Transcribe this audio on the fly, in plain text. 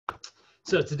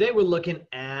So today we're looking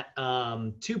at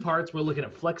two parts. We're looking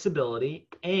at flexibility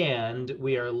and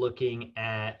we are looking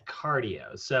at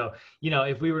cardio. So,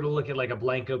 if we were to look at like a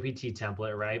blank OPT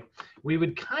template, right, we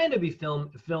would kind of be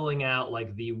filling out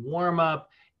like the warm up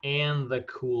and the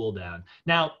cool down.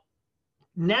 Now,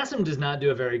 NASM does not do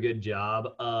a very good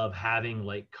job of having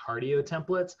like cardio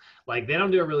templates. Like they don't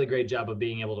do a really great job of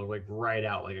being able to like write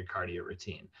out like a cardio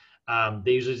routine.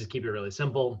 They usually just keep it really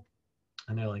simple.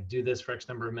 And they're like, do this for X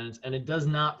number of minutes. And it does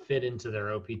not fit into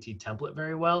their OPT template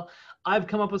very well. I've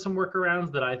come up with some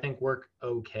workarounds that I think work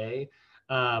okay.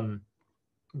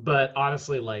 But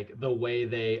honestly, like the way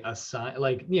they assign,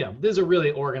 like, there's a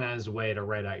really organized way to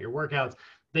write out your workouts.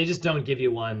 They just don't give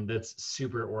you one that's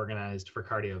super organized for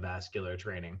cardiovascular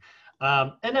training.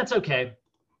 And that's okay.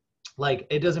 Like,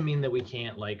 it doesn't mean that we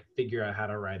can't like figure out how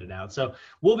to write it out. So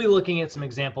we'll be looking at some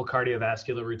example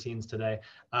cardiovascular routines today,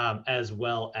 as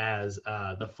well as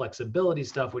the flexibility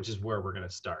stuff, which is where we're going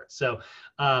to start. So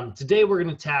today we're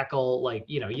going to tackle, like,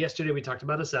 yesterday we talked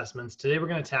about assessments. Today we're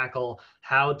going to tackle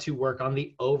how to work on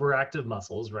the overactive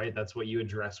muscles, right? That's what you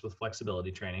address with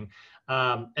flexibility training.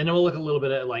 And then we'll look a little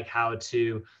bit at like how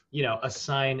to,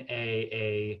 assign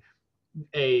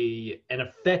an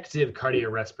effective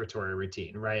cardiorespiratory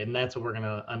routine, right? And that's what we're going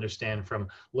to understand from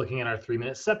looking at our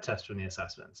 3-minute step test from the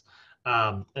assessments.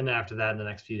 And then after that, in the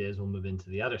next few days, we'll move into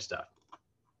the other stuff.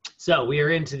 So we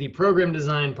are into the program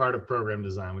design part of program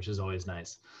design, which is always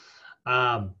nice.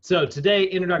 So today,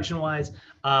 introduction-wise,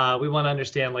 we want to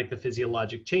understand like the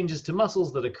physiologic changes to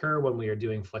muscles that occur when we are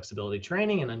doing flexibility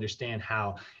training and understand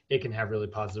how it can have really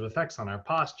positive effects on our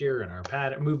posture and our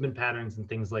movement patterns and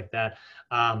things like that.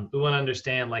 We want to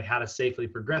understand like how to safely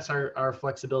progress our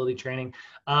flexibility training.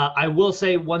 I will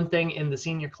say one thing in the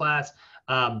senior class,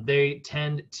 they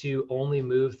tend to only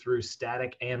move through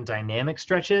static and dynamic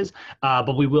stretches,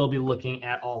 but we will be looking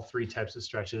at all 3 types of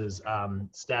stretches,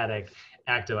 static,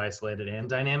 active, isolated, and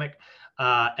dynamic.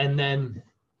 And then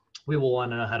we will want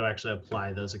to know how to actually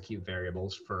apply those acute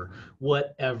variables for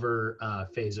whatever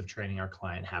phase of training our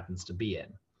client happens to be in.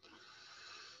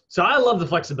 So I love the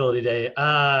flexibility day.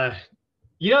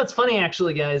 It's funny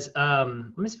actually, guys.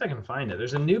 Let me see if I can find it.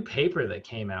 There's a new paper that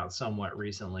came out somewhat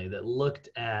recently that looked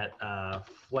at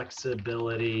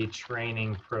flexibility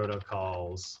training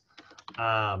protocols.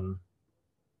 I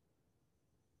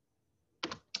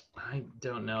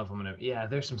don't know if I'm gonna,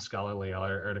 there's some scholarly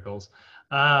articles.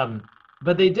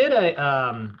 But they did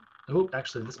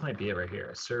actually, this might be it right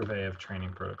here. A survey of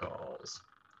training protocols.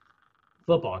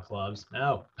 Football clubs.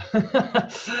 No.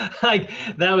 Like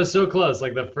that was so close.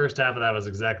 Like the first half of that was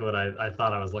exactly what I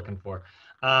thought I was looking for.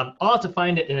 I'll have to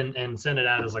find it and send it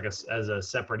out as like as a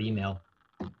separate email.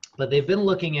 But they've been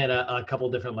looking at a couple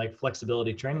different like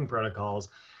flexibility training protocols.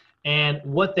 And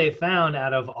what they found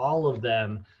out of all of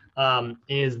them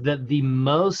is that the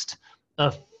most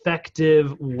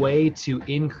effective way to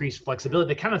increase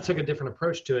flexibility, they kind of took a different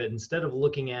approach to it. Instead of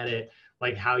looking at it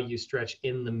like how you stretch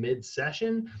in the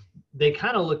mid-session, they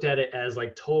kind of looked at it as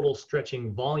like total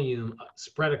stretching volume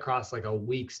spread across like a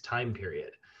week's time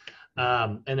period.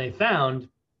 And they found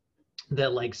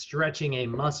that like stretching a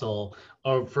muscle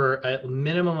for a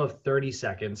minimum of 30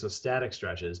 seconds, so static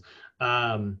stretches,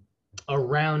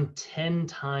 around 10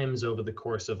 times over the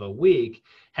course of a week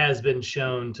has been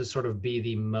shown to sort of be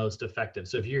the most effective.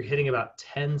 So if you're hitting about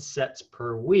 10 sets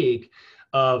per week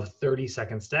of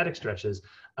 30-second static stretches,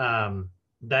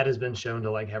 that has been shown to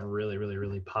like have really, really,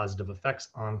 really positive effects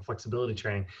on flexibility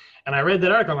training. And I read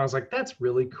that article and I was like, that's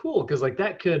really cool. Cause like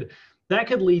that could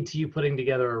lead to you putting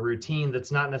together a routine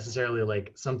that's not necessarily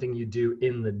like something you do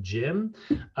in the gym.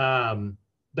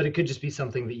 But it could just be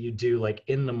something that you do like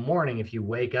in the morning if you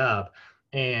wake up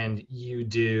and you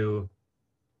do,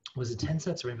 was it 10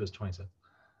 sets or maybe it was 20 sets?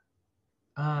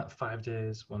 5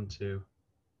 days, 1, 2.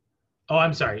 Oh,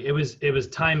 I'm sorry. It was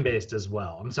time-based as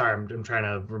well. I'm sorry. I'm trying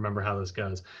to remember how this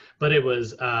goes, but it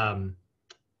was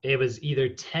either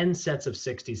 10 sets of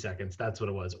 60 seconds. That's what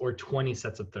it was, or 20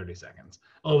 sets of 30 seconds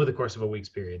over the course of a week's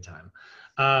period of time.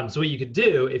 So what you could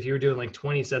do if you were doing like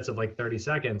 20 sets of like 30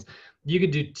 seconds, you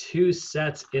could do 2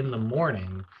 sets in the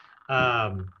morning,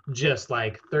 just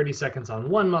like 30 seconds on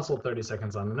one muscle, 30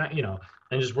 seconds on the,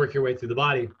 and just work your way through the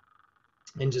body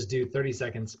and just do 30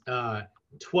 seconds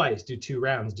twice, do 2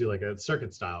 rounds, do like a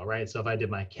circuit style, right? So if I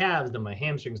did my calves, then my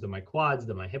hamstrings, then my quads,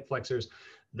 then my hip flexors,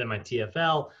 then my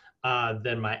TFL,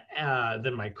 then my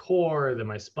core, then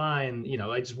my spine,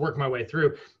 I just work my way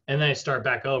through and then I start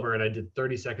back over and I did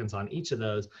 30 seconds on each of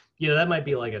those. That might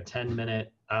be like a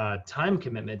 10-minute time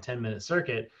commitment, 10-minute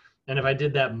circuit. And if I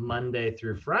did that Monday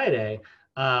through Friday,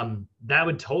 that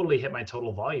would totally hit my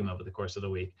total volume over the course of the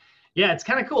week. Yeah, it's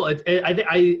kind of cool.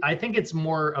 I think it's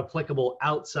more applicable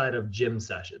outside of gym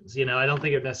sessions. You know, I don't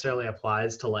think it necessarily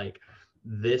applies to like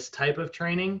this type of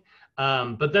training.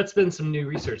 But that's been some new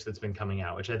research that's been coming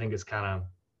out, which I think is kind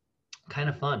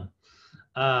of fun.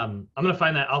 I'm gonna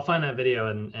find that. I'll find that video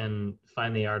and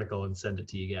find the article and send it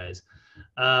to you guys.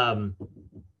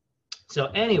 So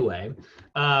anyway,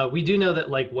 we do know that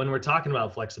like when we're talking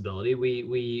about flexibility,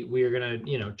 we are gonna,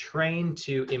 you know, train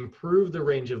to improve the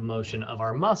range of motion of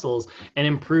our muscles and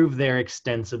improve their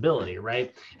extensibility,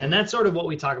 right? And that's sort of what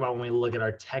we talk about when we look at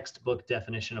our textbook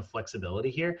definition of flexibility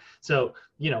here. So,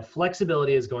 you know,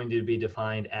 flexibility is going to be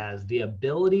defined as the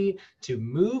ability to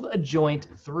move a joint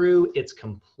through its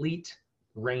complete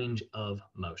range of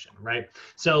motion, right?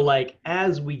 So like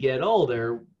as we get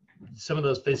older, some of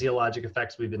those physiologic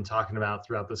effects we've been talking about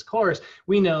throughout this course,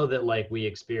 we know that like we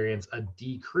experience a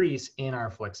decrease in our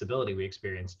flexibility. We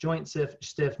experience joint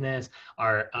stiffness.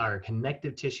 Our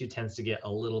connective tissue tends to get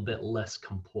a little bit less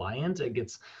compliant. It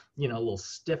gets, you know, a little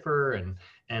stiffer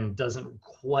and doesn't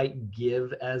quite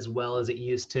give as well as it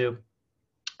used to.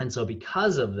 And so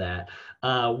because of that,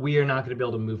 we are not going to be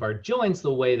able to move our joints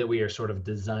the way that we are sort of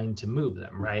designed to move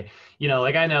them, right? You know,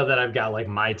 like I know that I've got like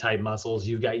my type muscles,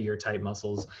 you've got your type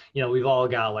muscles, you know, we've all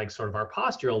got like sort of our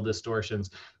postural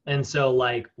distortions. And so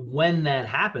like when that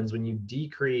happens, when you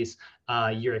decrease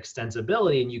your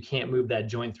extensibility and you can't move that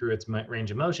joint through its range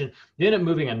of motion, you end up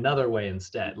moving another way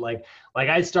instead. Like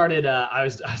I started, I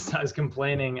was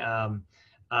complaining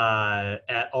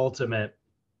at Ultimate.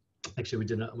 Actually,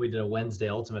 we did a Wednesday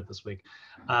Ultimate this week,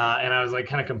 and I was like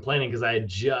kind of complaining because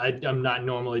I'm not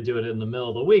normally doing it in the middle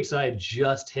of the week, so I had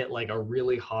just hit like a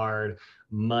really hard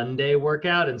Monday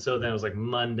workout, and so then it was like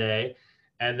Monday,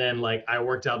 and then like I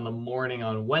worked out in the morning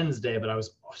on Wednesday, but I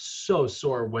was so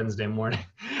sore Wednesday morning,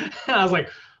 and I was like,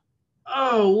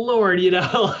 oh Lord, you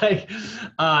know, like,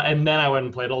 and then I went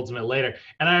and played Ultimate later,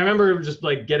 and I remember just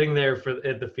like getting there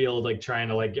at the field, like trying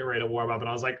to like get ready to warm up, and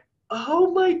I was like,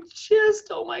 oh my chest,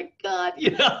 oh my God,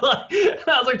 you know, like,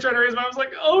 I was like trying to raise my, I was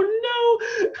like, oh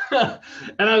no.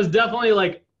 And I was definitely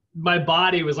like, my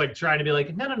body was like trying to be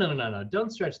like, no,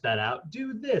 don't stretch that out.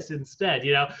 Do this instead,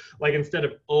 you know, like instead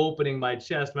of opening my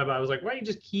chest, my body was like, why don't you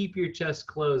just keep your chest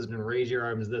closed and raise your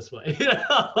arms this way? You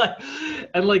know, like,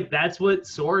 and like, that's what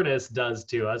soreness does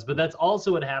to us, but that's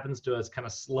also what happens to us kind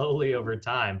of slowly over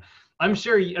time. I'm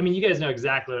sure, I mean, you guys know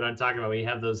exactly what I'm talking about. When you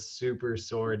have those super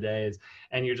sore days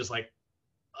and you're just like,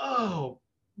 oh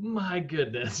my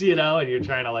goodness, you know, and you're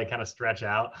trying to like kind of stretch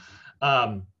out.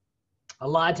 A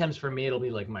lot of times for me, it'll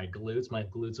be like my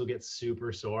glutes will get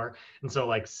super sore. And so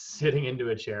like sitting into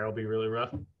a chair will be really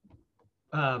rough.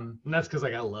 And that's because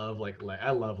like I love like a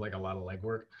lot of leg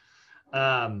work.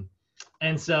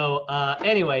 And so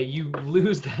anyway, you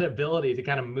lose that ability to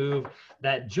kind of move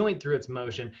that joint through its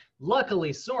motion.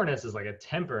 Luckily, soreness is like a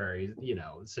temporary, you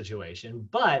know, situation.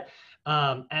 But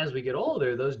as we get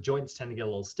older, those joints tend to get a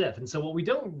little stiff. And so what we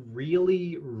don't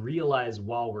really realize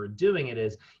while we're doing it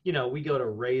is, you know, we go to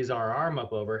raise our arm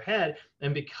up overhead.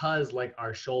 And because like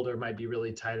our shoulder might be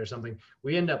really tight or something,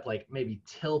 we end up like maybe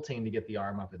tilting to get the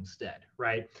arm up instead,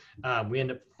 right? We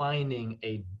end up finding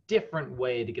a different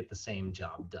way to get the same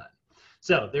job done.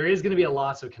 So there is going to be a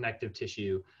loss of connective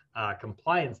tissue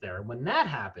compliance there. And when that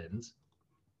happens,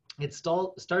 it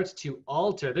starts to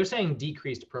alter. They're saying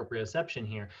decreased proprioception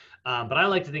here, but I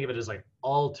like to think of it as like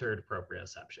altered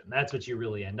proprioception. That's what you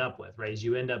really end up with, right? Is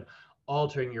you end up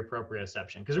altering your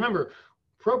proprioception. Because remember,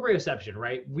 proprioception,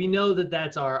 right? We know that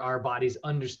that's our body's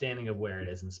understanding of where it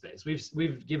is in space.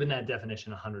 We've given that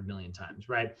definition 100 million times,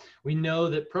 right? We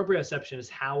know that proprioception is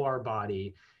how our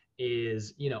body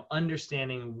is, you know,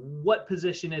 understanding what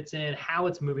position it's in, how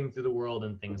it's moving through the world,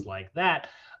 and things like that.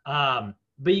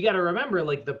 But you got to remember,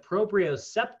 like the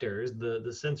proprioceptors,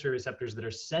 the sensory receptors that are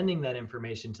sending that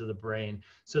information to the brain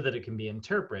so that it can be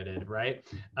interpreted, right?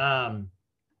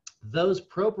 Those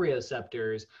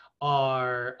proprioceptors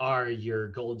are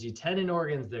your Golgi tendon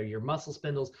organs. They're your muscle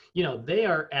spindles. You know, they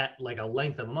are at like a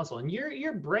length of a muscle, and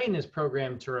your brain is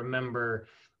programmed to remember,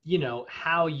 you know,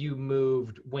 how you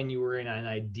moved when you were in an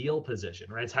ideal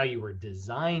position, right? It's how you were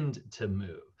designed to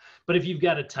move. But if you've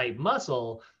got a tight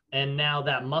muscle and now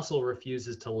that muscle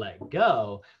refuses to let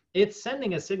go, it's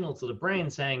sending a signal to the brain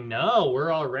saying, no,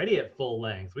 we're already at full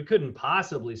length. We couldn't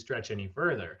possibly stretch any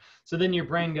further. So then your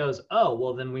brain goes, oh,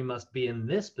 well, then we must be in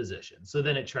this position. So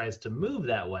then it tries to move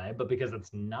that way, but because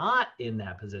it's not in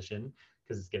that position,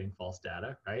 because it's getting false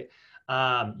data, right?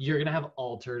 You're going to have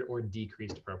altered or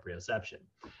decreased proprioception.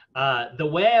 The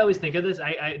way I always think of this,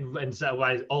 I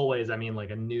mean like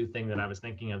a new thing that I was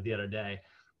thinking of the other day.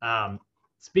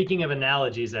 Speaking of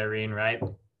analogies, Irene, right?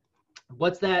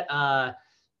 What's that?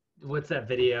 what's that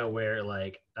video where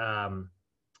like,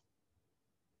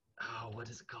 what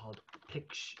is it called?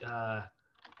 Pictionary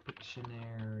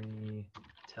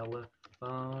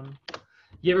telephone.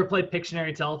 You ever play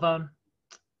Pictionary telephone?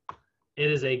 It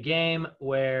is a game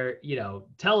where, you know,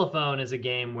 telephone is a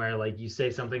game where like you say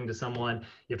something to someone,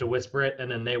 you have to whisper it, and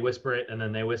then they whisper it, and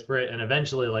then they whisper it, and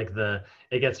eventually like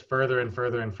it gets further and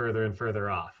further and further and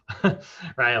further off,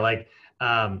 right? Like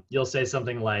you'll say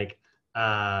something like,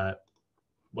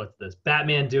 what's this?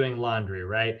 Batman doing laundry,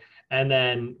 right? And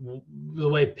then the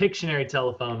way Pictionary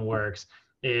telephone works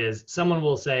is someone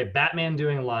will say Batman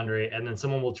doing laundry, and then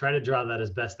someone will try to draw that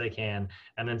as best they can,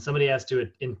 and then somebody has to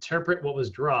interpret what was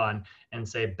drawn and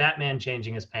say Batman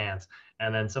changing his pants,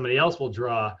 and then somebody else will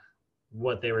draw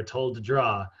what they were told to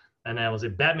draw, and then it will say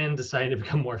Batman decided to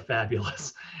become more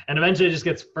fabulous, and eventually it just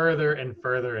gets further and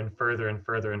further and further and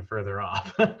further and further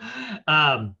off.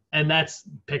 And that's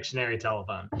Pictionary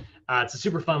telephone. It's a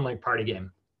super fun like party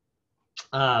game.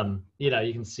 You know,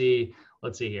 you can see,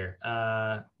 let's see here.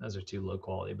 Those are too low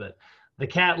quality, but the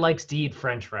cat likes to eat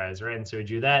French fries, right? And so we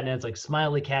drew that, and it's like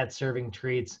smiley cat serving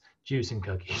treats, juice and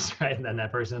cookies, right? And then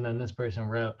this person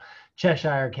wrote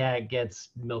Cheshire cat gets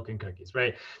milk and cookies,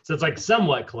 right? So it's like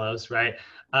somewhat close, right?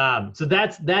 So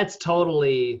that's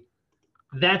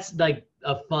like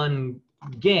a fun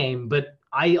game, but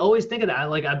I always think of that,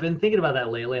 like I've been thinking about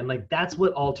that lately, and like that's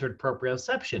what altered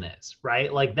proprioception is,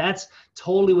 right? Like that's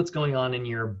totally what's going on in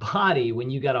your body when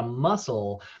you got a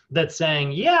muscle that's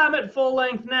saying, yeah, I'm at full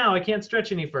length now, I can't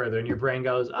stretch any further. And your brain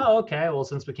goes, oh, okay, well,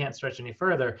 since we can't stretch any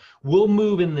further, we'll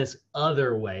move in this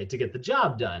other way to get the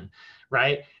job done,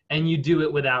 right? And you do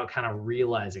it without kind of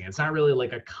realizing it. It's not really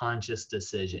like a conscious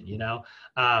decision, you know?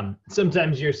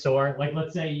 Sometimes you're sore, like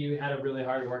let's say you had a really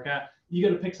hard workout, you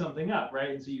got to pick something up, right?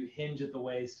 And so you hinge at the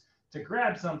waist to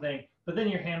grab something, but then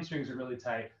your hamstrings are really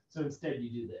tight. So instead you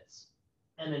do this,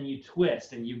 and then you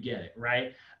twist and you get it,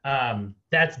 right?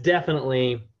 That's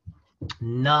definitely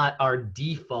not our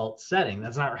default setting.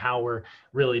 That's not how we're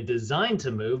really designed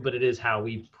to move, but it is how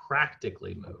we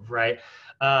practically move, right?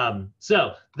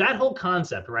 So that whole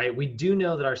concept, right? We do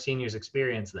know that our seniors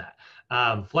experience that.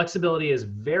 Flexibility is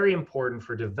very important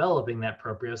for developing that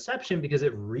proprioception because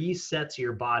it resets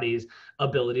your body's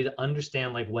ability to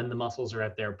understand like when the muscles are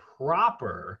at their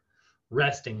proper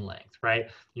resting length, right?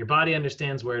 Your body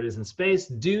understands where it is in space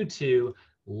due to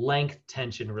length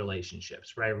tension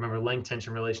relationships, right? Remember length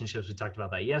tension relationships, we talked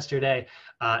about that yesterday.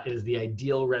 It is the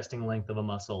ideal resting length of a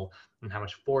muscle and how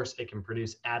much force it can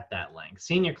produce at that length.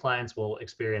 Senior clients will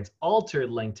experience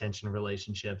altered length tension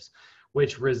relationships,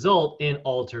 which result in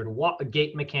altered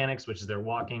gait mechanics, which is their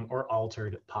walking, or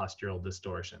altered postural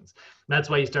distortions. And that's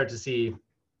why you start to see,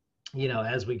 you know,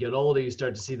 as we get older, you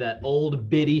start to see that old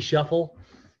biddy shuffle,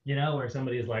 you know, where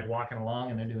somebody is like walking along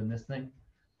and they're doing this thing.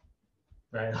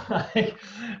 Right?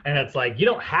 And it's like, you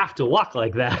don't have to walk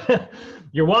like that.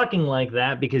 You're walking like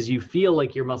that because you feel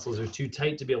like your muscles are too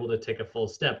tight to be able to take a full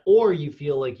step, or you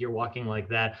feel like you're walking like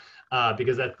that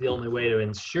because that's the only way to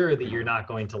ensure that you're not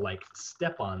going to like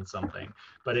step on something.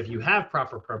 But if you have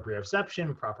proper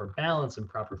proprioception, proper balance, and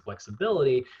proper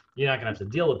flexibility, you're not gonna have to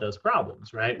deal with those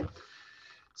problems, right?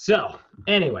 So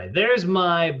anyway, there's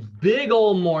my big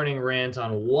old morning rant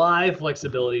on why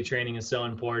flexibility training is so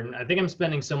important. I think I'm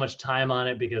spending so much time on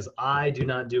it because I do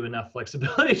not do enough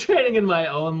flexibility training in my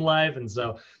own life. And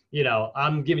so, you know,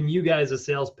 I'm giving you guys a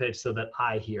sales pitch so that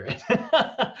I hear it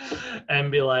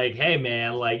and be like, hey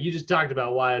man, like you just talked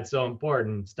about why it's so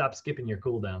important. Stop skipping your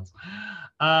cool downs.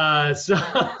 So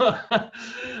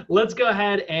let's go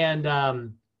ahead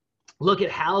and look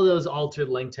at how those altered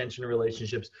length tension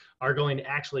relationships are going to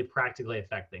actually practically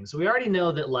affect things. So we already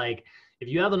know that like if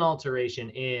you have an alteration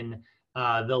in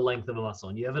the length of a muscle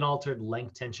and you have an altered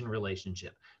length tension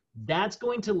relationship, that's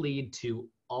going to lead to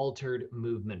altered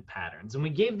movement patterns. And we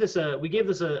gave this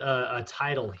a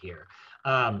title here.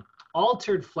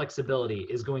 Altered flexibility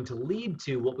is going to lead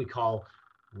to what we call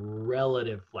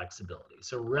relative flexibility.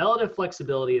 So relative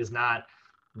flexibility is not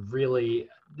really,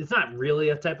 it's not really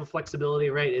a type of flexibility,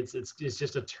 right? It's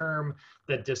just a term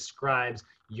that describes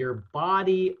your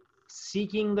body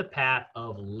seeking the path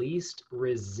of least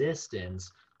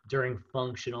resistance during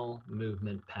functional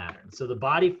movement patterns. So the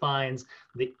body finds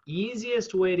the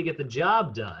easiest way to get the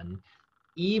job done,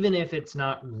 even if it's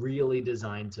not really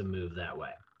designed to move that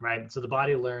way, right? So the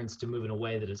body learns to move in a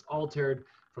way that is altered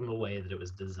from the way that it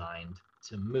was designed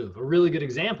to move. A really good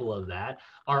example of that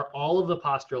are all of the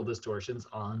postural distortions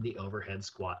on the overhead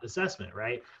squat assessment,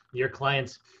 right? Your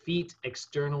client's feet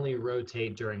externally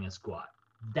rotate during a squat.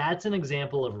 That's an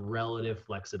example of relative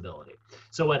flexibility.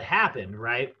 So what happened,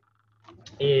 right,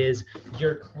 is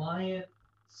your client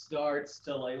starts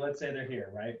to, like, let's say they're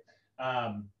here, right?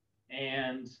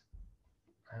 And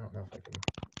I don't know if I can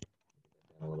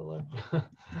a little low.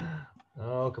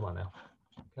 Oh, come on now.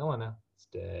 Come on now.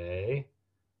 Stay.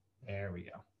 There we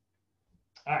go.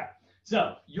 All right.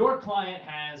 So your client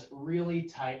has really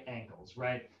tight ankles,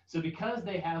 right? So because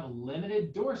they have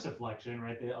limited dorsiflexion,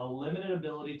 right, a limited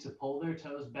ability to pull their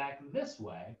toes back this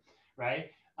way,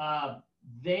 right,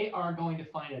 they are going to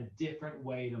find a different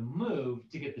way to move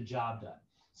to get the job done.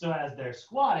 So as they're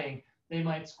squatting, they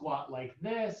might squat like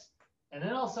this, and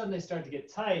then all of a sudden they start to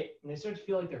get tight, and they start to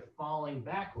feel like they're falling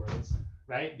backwards,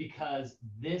 right, because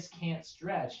this can't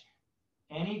stretch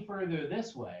any further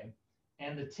this way,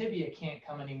 and the tibia can't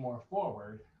come any more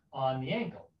forward on the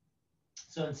ankle.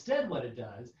 So instead what it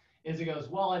does is it goes,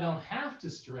 well, I don't have to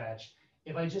stretch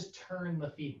if I just turn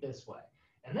the feet this way.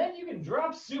 And then you can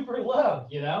drop super low,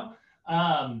 you know?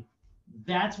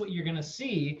 That's what you're going to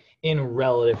see in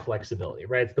relative flexibility,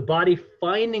 right? It's the body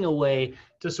finding a way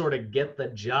to sort of get the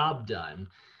job done,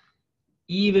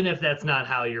 even if that's not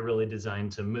how you're really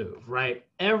designed to move, right?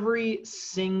 Every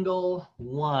single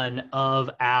one of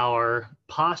our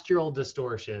postural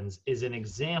distortions is an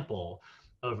example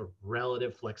of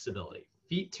relative flexibility.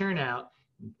 Feet turn out,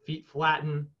 feet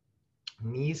flatten,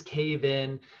 knees cave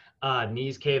in,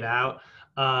 knees cave out.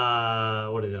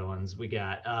 What are the other ones we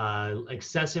got?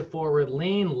 Excessive forward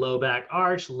lean, low back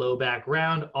arch, low back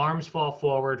round, arms fall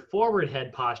forward, forward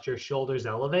head posture, shoulders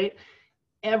elevate.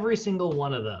 Every single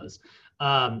one of those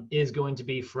is going to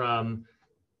be from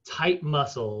tight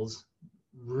muscles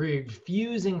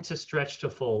refusing to stretch to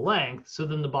full length, so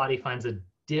then the body finds a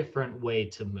different way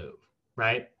to move,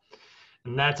 right?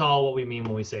 And that's all what we mean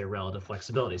when we say relative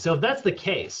flexibility. So if that's the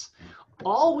case,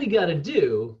 all we got to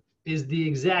do is the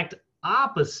exact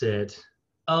opposite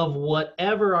of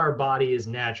whatever our body is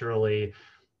naturally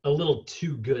a little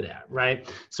too good at,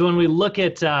 right? So when we look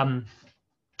at, I'm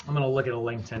going to look at a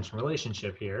length tension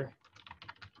relationship here.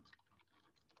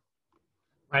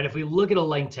 Right, if we look at a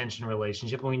length tension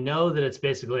relationship, and we know that it's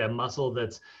basically a muscle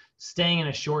that's staying in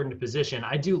a shortened position.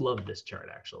 I do love this chart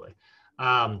actually.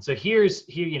 So here's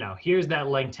that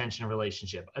length tension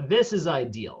relationship. This is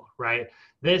ideal, right?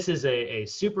 This is a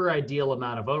super ideal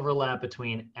amount of overlap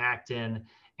between actin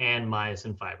and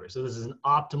myosin fibers. So this is an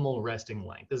optimal resting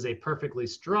length. This is a perfectly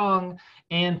strong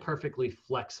and perfectly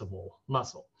flexible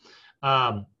muscle.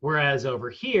 Whereas over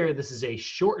here, this is a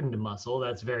shortened muscle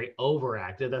that's very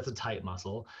overactive. That's a tight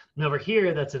muscle. And over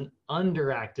here, that's an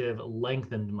underactive,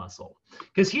 lengthened muscle.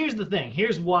 Because here's the thing.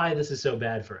 Here's why this is so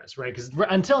bad for us, right? Because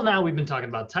until now, we've been talking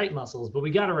about tight muscles, but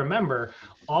we got to remember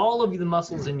all of the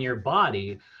muscles in your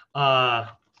body,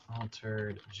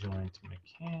 altered joint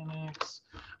mechanics,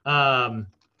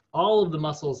 all of the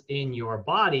muscles in your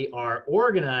body are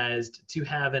organized to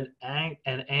have an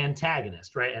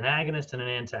antagonist, right? An agonist and an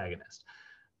antagonist.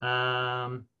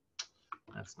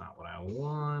 That's not what I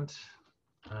want.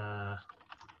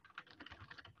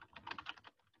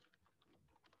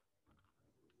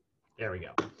 There we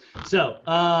go. So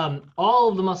all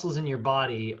of the muscles in your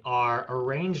body are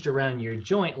arranged around your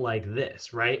joint like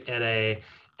this, right?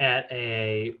 At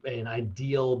an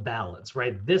ideal balance,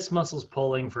 right? This muscle's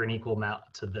pulling for an equal amount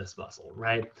to this muscle,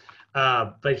 right?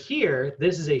 But here,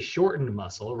 this is a shortened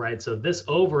muscle, right? So this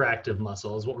overactive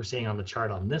muscle is what we're seeing on the chart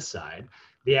on this side.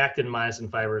 The actin and myosin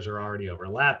fibers are already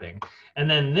overlapping. And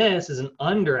then this is an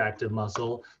underactive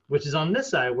muscle, which is on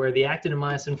this side where the actin and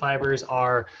myosin fibers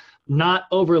are not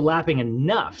overlapping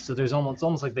enough. So there's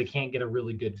almost like they can't get a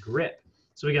really good grip.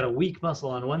 So we got a weak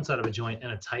muscle on one side of a joint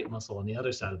and a tight muscle on the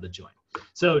other side of the joint.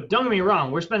 So don't get me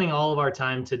wrong, we're spending all of our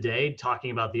time today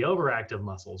talking about the overactive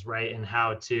muscles, right? And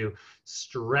how to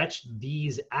stretch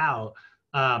these out.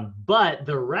 But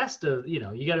the rest of, you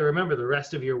got to remember the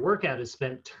rest of your workout is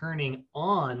spent turning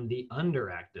on the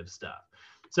underactive stuff.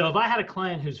 So if I had a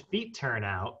client whose feet turn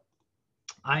out,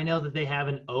 I know that they have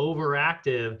an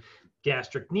overactive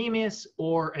gastrocnemius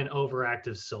or an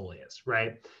overactive soleus,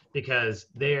 right? Because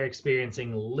they are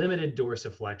experiencing limited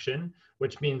dorsiflexion,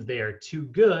 which means they are too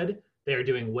good. They are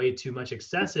doing way too much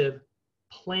excessive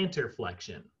plantar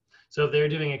flexion. So if they're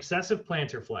doing excessive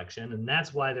plantar flexion, and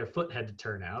that's why their foot had to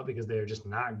turn out because they're just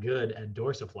not good at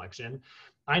dorsiflexion,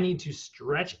 I need to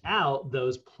stretch out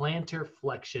those plantar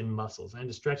flexion muscles. I need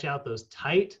to stretch out those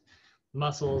tight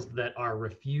muscles that are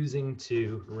refusing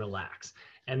to relax.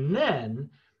 And then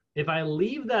if I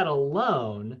leave that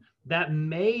alone, that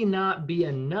may not be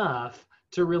enough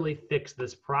to really fix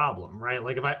this problem, right?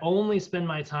 Like if I only spend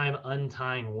my time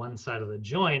untying one side of the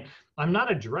joint, I'm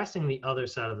not addressing the other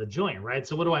side of the joint, right?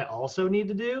 So what do I also need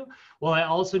to do? Well, I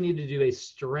also need to do a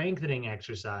strengthening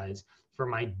exercise for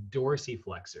my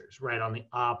dorsiflexors, right, on the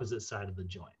opposite side of the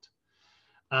joint.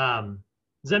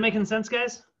 Is that making sense,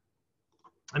 guys?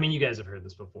 I mean, you guys have heard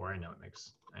this before. I know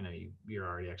you're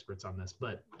already experts on this,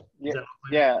 but is Yeah, that all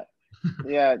clear?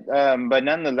 yeah, yeah. But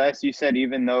nonetheless, you said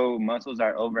even though muscles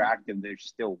are overactive, they're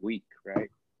still weak, right?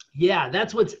 Yeah,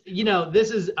 that's what's,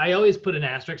 this is, I always put an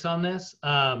asterisk on this.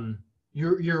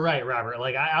 You're right, Robert.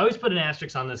 Like I always put an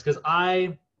asterisk on this because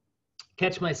I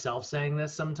catch myself saying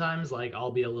this sometimes. Like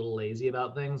I'll be a little lazy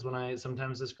about things when I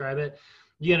sometimes describe it.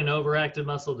 You get an overactive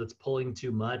muscle that's pulling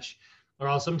too much, or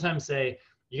I'll sometimes say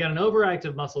you got an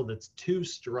overactive muscle that's too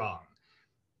strong.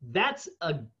 That's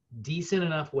a decent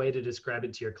enough way to describe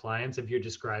it to your clients if you're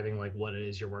describing like what it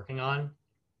is you're working on,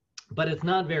 but it's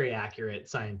not very accurate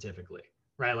scientifically,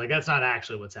 right? Like that's not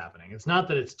actually what's happening. It's not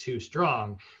that it's too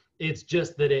strong. It's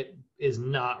just that it is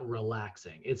not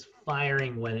relaxing. It's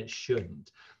firing when it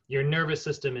shouldn't. Your nervous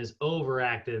system is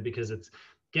overactive because it's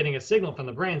getting a signal from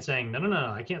the brain saying, no, no,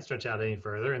 no, I can't stretch out any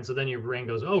further. And so then your brain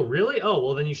goes, oh, really? Oh,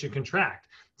 well, then you should contract.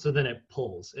 So then it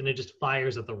pulls and it just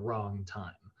fires at the wrong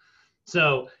time.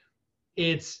 So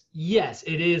yes,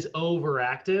 it is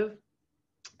overactive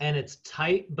and it's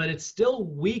tight, but it's still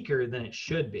weaker than it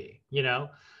should be,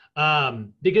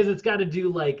 because it's got to do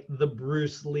like the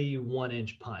Bruce Lee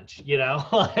 1-inch punch,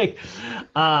 like,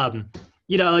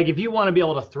 like if you want to be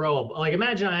able to throw like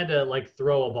imagine I had to like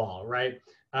throw a ball, right?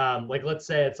 Like let's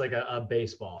say it's like a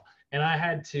baseball and I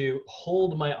had to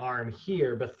hold my arm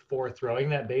here before throwing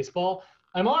that baseball.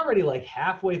 I'm already like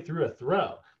halfway through a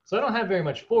throw. So I don't have very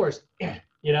much force, like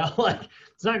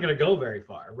it's not going to go very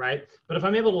far, right? But if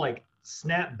I'm able to like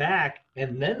snap back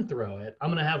and then throw it, I'm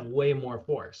going to have way more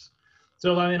force.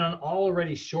 So if I'm in an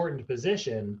already shortened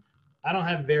position, I don't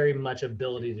have very much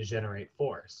ability to generate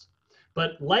force.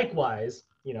 But likewise,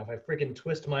 if I freaking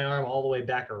twist my arm all the way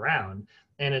back around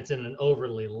and it's in an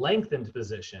overly lengthened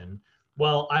position,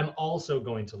 well, I'm also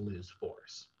going to lose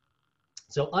force.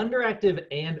 So underactive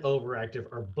and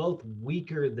overactive are both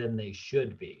weaker than they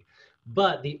should be.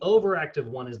 But the overactive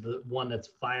one is the one that's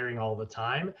firing all the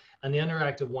time, and the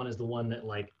underactive one is the one that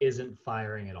like isn't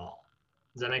firing at all.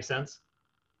 Does that make sense?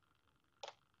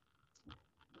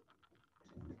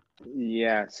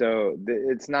 Yeah. So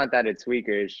it's not that it's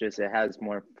weaker; it's just it has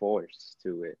more force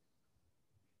to it,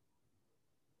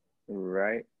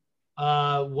 right?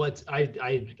 What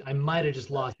I might have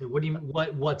just lost it. What do you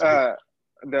what's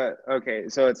Okay,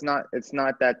 so it's not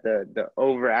that the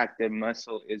overactive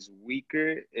muscle is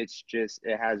weaker, it's just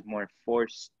it has more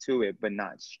force to it but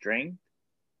not strength.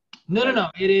 No, no, Like, no.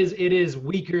 It is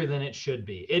weaker than it should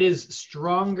be. It is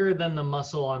stronger than the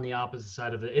muscle on the opposite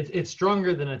side of it. It's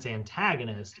stronger than its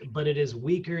antagonist, but it is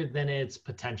weaker than its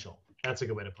potential. That's a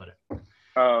good way to put it.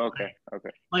 oh, okay,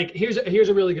 okay. Like here's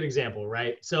a really good example,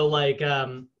 right? So like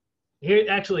here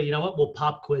actually, you know what? We'll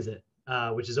pop quiz it,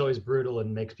 which is always brutal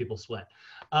and makes people sweat.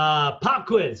 Pop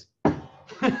quiz.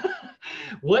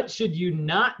 What should you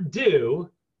not do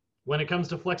when it comes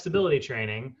to flexibility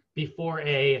training before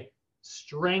a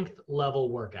strength level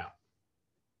workout?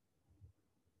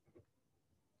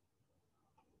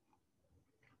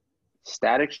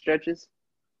 Static stretches?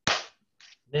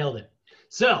 Nailed it.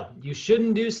 So you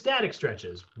shouldn't do static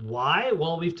stretches. Why?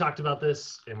 Well, we've talked about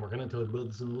this and we're going to talk about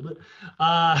this in a little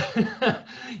bit.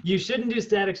 You shouldn't do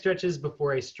static stretches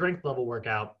before a strength level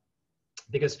workout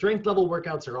because strength level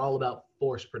workouts are all about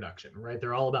force production, right?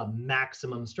 They're all about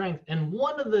maximum strength. And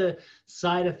one of the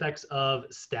side effects of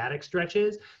static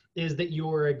stretches is that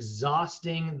you're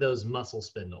exhausting those muscle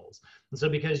spindles. And so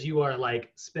because you are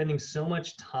like spending so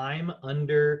much time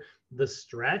under the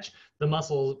stretch, the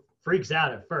muscle freaks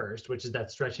out at first, which is that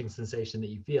stretching sensation that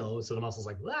you feel. So the muscle's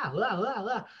like, la, la, la,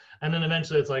 la. And then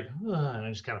eventually it's like, and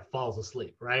it just kind of falls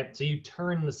asleep, right? So you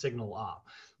turn the signal off.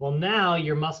 Well, now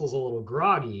your muscle's a little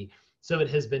groggy. So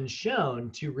it has been shown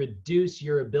to reduce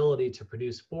your ability to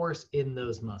produce force in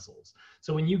those muscles.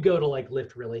 So when you go to like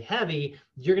lift really heavy,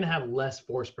 you're going to have less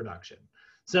force production.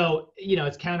 So,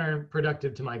 it's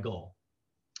counterproductive to my goal.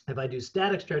 If I do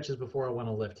static stretches before I want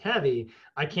to lift heavy,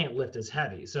 I can't lift as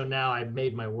heavy. So now I've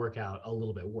made my workout a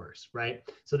little bit worse, right?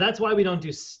 So that's why we don't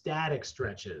do static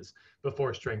stretches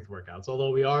before strength workouts, although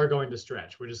we are going to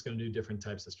stretch. We're just going to do different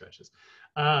types of stretches.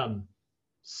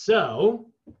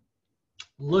 So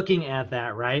looking at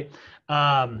that, right?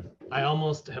 I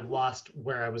almost have lost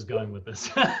where I was going with this.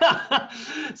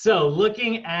 So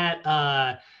looking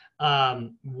at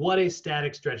what a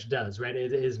static stretch does, right?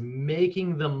 It is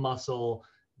making the muscle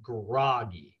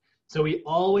groggy. So we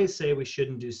always say we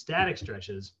shouldn't do static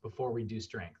stretches before we do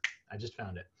strength. I just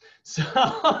found it.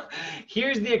 So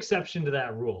here's the exception to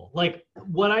that rule. Like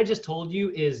what I just told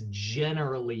you is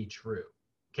generally true,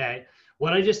 okay?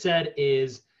 What I just said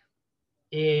is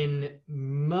in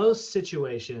most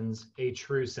situations a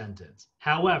true sentence.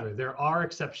 However, there are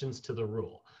exceptions to the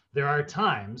rule. There are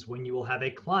times when you will have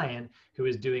a client who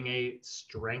is doing a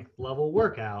strength level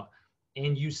workout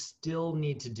and you still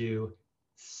need to do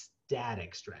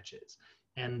static stretches.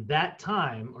 And that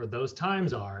time, or those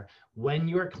times, are when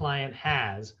your client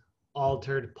has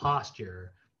altered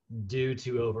posture due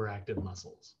to overactive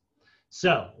muscles.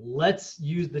 So let's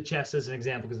use the chest as an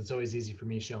example because it's always easy for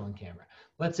me to show on camera.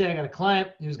 Let's say I got a client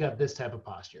who's got this type of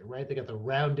posture, right? They got the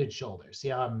rounded shoulders. See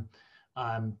how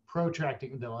I'm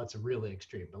protracting, though that's really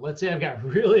extreme, but let's say I've got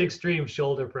really extreme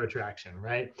shoulder protraction,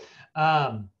 right?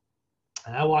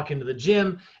 And I walk into the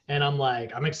gym and I'm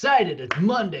like, I'm excited. It's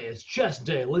Monday. It's chest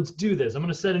day. Let's do this. I'm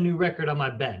going to set a new record on my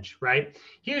bench, right?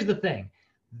 Here's the thing.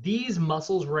 These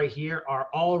muscles right here are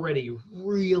already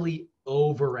really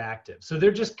overactive. So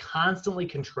they're just constantly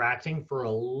contracting for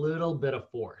a little bit of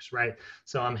force, right?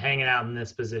 So I'm hanging out in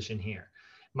this position here.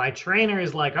 My trainer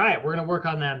is like, all right, we're going to work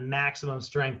on that maximum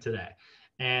strength today.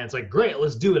 And it's like, great,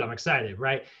 let's do it. I'm excited,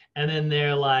 right? And then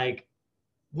they're like,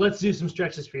 let's do some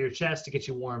stretches for your chest to get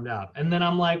you warmed up. And then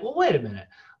I'm like, well, wait a minute.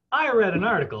 I read an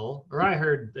article, or I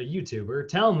heard a YouTuber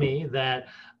tell me that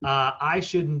I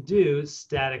shouldn't do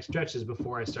static stretches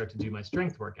before I start to do my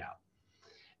strength workout.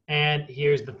 And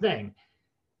here's the thing.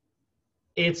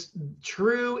 It's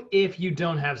true if you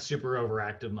don't have super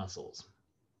overactive muscles.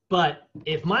 But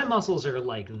if my muscles are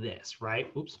like this, right?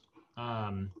 Oops.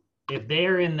 If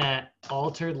they're in that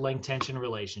altered length tension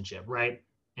relationship, right?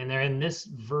 And they're in this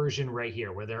version right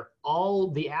here where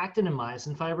the actin and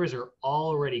myosin fibers are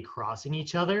already crossing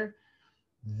each other.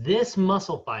 This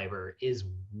muscle fiber is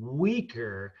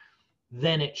weaker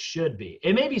than it should be.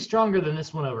 It may be stronger than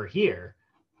this one over here,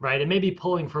 right? It may be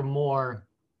pulling for more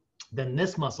than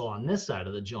this muscle on this side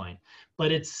of the joint,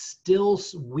 but it's still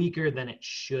weaker than it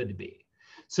should be.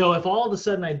 So if all of a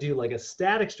sudden I do like a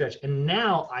static stretch and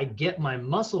now I get my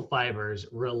muscle fibers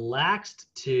relaxed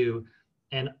to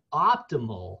an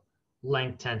optimal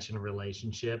length tension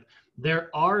relationship, there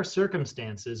are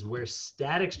circumstances where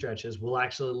static stretches will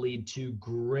actually lead to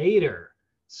greater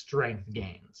strength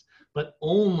gains, but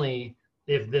only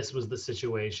if this was the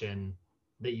situation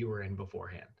that you were in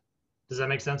beforehand. Does that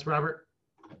make sense, Robert?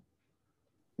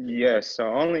 Yes. So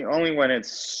only when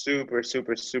it's super,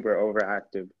 super, super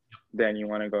overactive, then you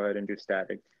want to go ahead and do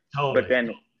static. Totally.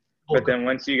 But then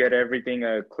once you get everything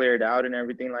cleared out and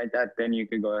everything like that, then you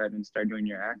could go ahead and start doing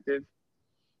your active.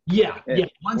 Yeah.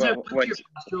 Once your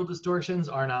postural distortions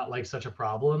are not like such a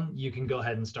problem, you can go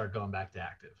ahead and start going back to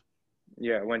active.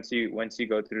 Yeah, once you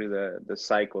go through the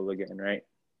cycle again, right?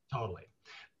 Totally.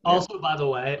 Yeah. Also, by the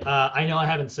way, I know I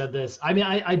haven't said this. I mean,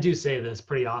 I do say this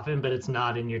pretty often, but it's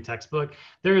not in your textbook.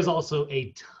 There is also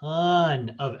a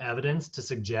ton of evidence to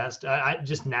suggest,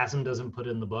 just NASM doesn't put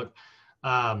it in the book.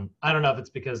 I don't know if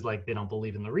it's because like they don't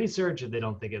believe in the research or they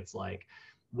don't think it's like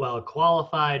well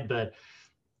qualified, but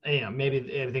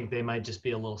maybe I think they might just be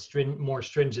a little more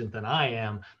stringent than I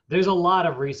am. There's a lot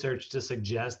of research to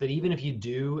suggest that even if you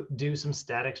do some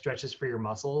static stretches for your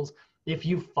muscles, if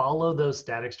you follow those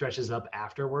static stretches up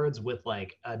afterwards with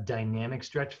like a dynamic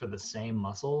stretch for the same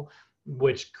muscle,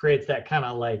 which creates that kind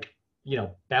of like,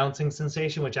 bouncing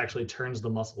sensation, which actually turns the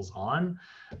muscles on,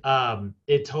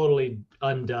 it totally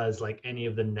undoes like any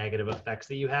of the negative effects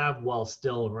that you have while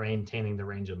still maintaining the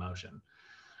range of motion.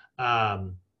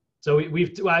 So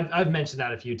I've mentioned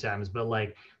that a few times, but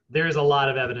like there's a lot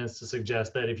of evidence to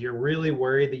suggest that if you're really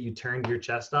worried that you turned your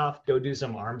chest off, go do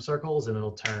some arm circles and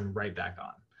it'll turn right back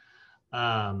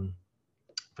on,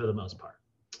 for the most part.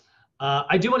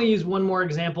 I do want to use one more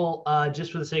example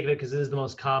just for the sake of it because it is the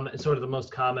most common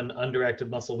underactive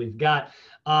muscle we've got.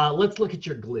 Let's look at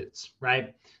your glutes,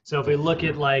 right? So if we look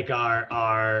at like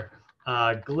our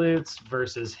glutes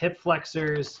versus hip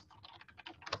flexors,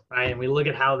 right? And we look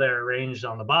at how they're arranged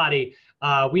on the body.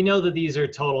 We know that these are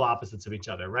total opposites of each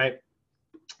other, right?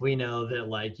 We know that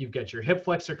like you've got your hip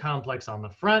flexor complex on the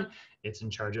front, it's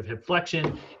in charge of hip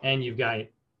flexion, and you've got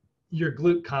your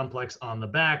glute complex on the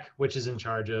back, which is in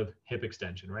charge of hip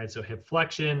extension, right? So hip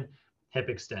flexion, hip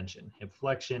extension, hip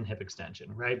flexion, hip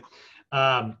extension, right?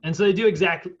 And so they do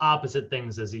exact opposite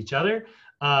things as each other.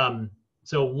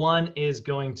 So one is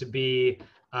going to be,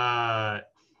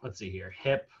 let's see here,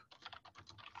 hip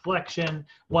flexion.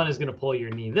 One is going to pull your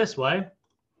knee this way,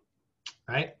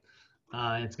 right?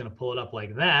 It's going to pull it up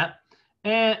like that.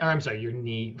 Your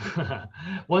knee.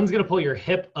 One's going to pull your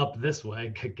hip up this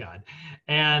way. Good God.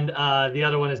 And the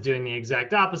other one is doing the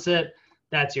exact opposite.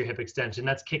 That's your hip extension.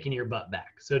 That's kicking your butt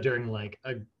back. So during like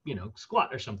a squat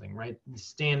or something, right?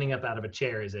 Standing up out of a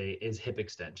chair is hip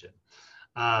extension.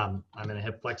 I'm in a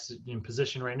hip flexion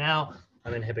position right now.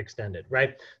 I'm in hip extended,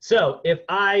 right? So if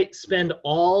I spend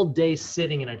all day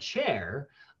sitting in a chair,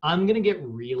 I'm gonna get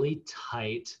really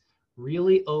tight,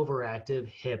 really overactive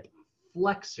hip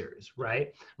flexors,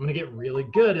 right? I'm gonna get really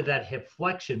good at that hip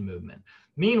flexion movement.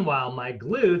 Meanwhile, my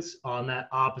glutes on that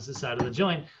opposite side of the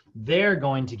joint, they're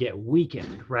going to get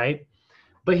weakened, right?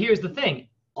 But here's the thing,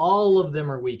 all of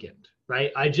them are weakened,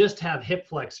 right? I just have hip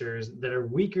flexors that are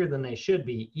weaker than they should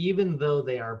be, even though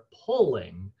they are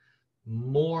pulling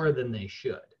more than they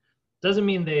should. Doesn't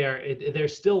mean they're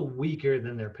still weaker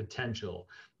than their potential.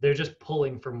 They're just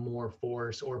pulling for more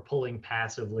force or pulling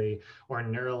passively or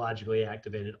neurologically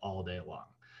activated all day long.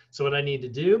 So what I need to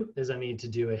do is I need to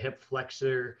do a hip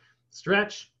flexor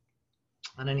stretch,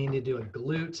 and I need to do a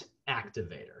glute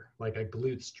activator, like a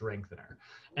glute strengthener.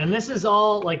 And this is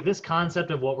all like this concept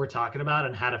of what we're talking about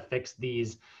and how to fix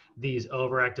these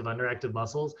overactive, underactive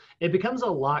muscles. It becomes a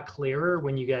lot clearer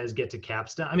when you guys get to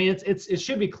capstone. I mean, it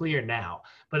should be clear now,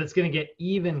 but it's going to get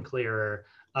even clearer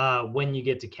when you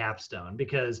get to capstone,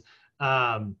 because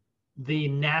the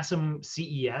NASM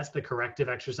CES, the corrective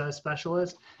exercise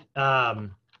specialist,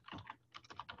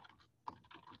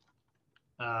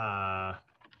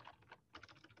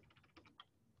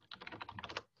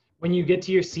 when you get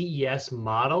to your CES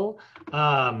model,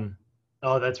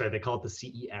 oh, that's right, they call it the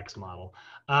CEX model.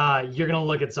 You're going to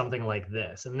look at something like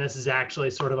this. And this is actually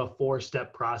sort of a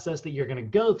 4-step process that you're going to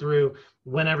go through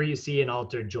whenever you see an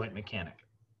altered joint mechanic.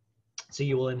 So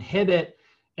you will inhibit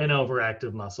an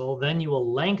overactive muscle, then you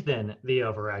will lengthen the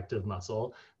overactive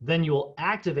muscle, then you will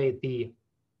activate the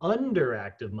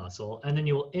underactive muscle, and then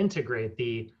you will integrate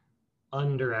the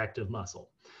underactive muscle.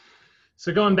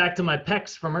 So going back to my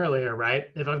pecs from earlier, right?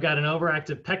 If I've got an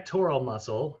overactive pectoral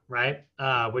muscle, right,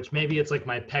 which maybe it's like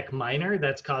my pec minor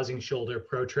that's causing shoulder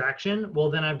protraction,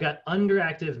 well, then I've got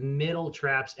underactive middle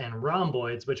traps and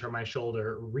rhomboids, which are my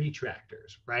shoulder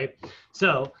retractors, right?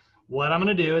 So what I'm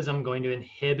going to do is I'm going to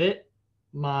inhibit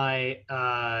my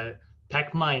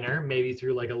pec minor, maybe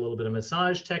through like a little bit of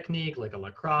massage technique, like a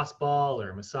lacrosse ball or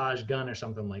a massage gun or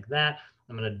something like that.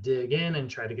 I'm going to dig in and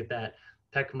try to get that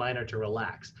pec minor to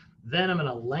relax. Then I'm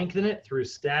going to lengthen it through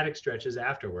static stretches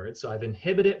afterwards. So I've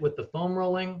inhibited it with the foam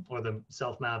rolling or the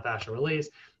self-myofascial release.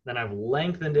 Then I've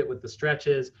lengthened it with the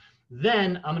stretches.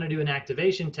 Then I'm going to do an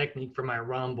activation technique for my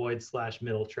rhomboid /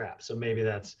 middle trap. So maybe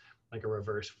that's like a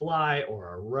reverse fly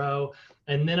or a row.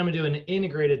 And then I'm going to do an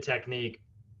integrated technique,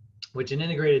 which an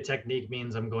integrated technique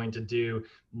means I'm going to do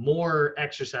more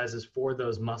exercises for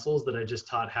those muscles that I just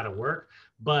taught how to work,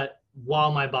 but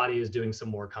while my body is doing some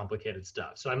more complicated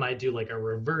stuff. So I might do like a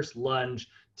reverse lunge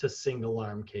to single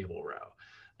arm cable row.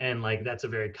 And like, that's a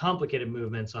very complicated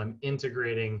movement. So I'm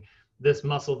integrating this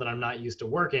muscle that I'm not used to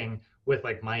working with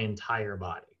like my entire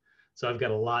body. So I've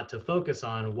got a lot to focus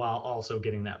on while also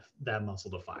getting that muscle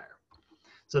to fire.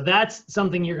 So that's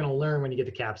something you're going to learn when you get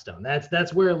to capstone.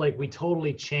 That's where like we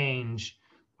totally change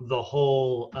the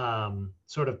whole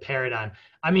sort of paradigm.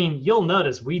 I mean, you'll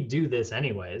notice we do this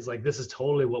anyways. Like this is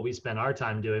totally what we spend our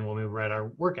time doing when we write our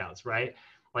workouts, right?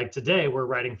 Like today we're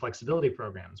writing flexibility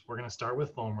programs. We're going to start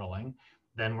with foam rolling,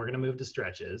 then we're going to move to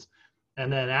stretches.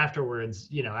 And then afterwards,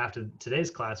 you know, after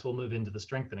today's class, we'll move into the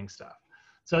strengthening stuff.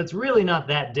 So it's really not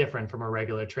that different from a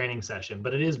regular training session,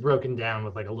 but it is broken down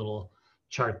with like a little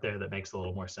chart there that makes a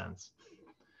little more sense.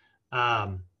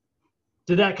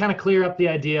 Did that kind of clear up the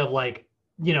idea of like,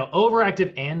 you know,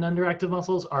 overactive and underactive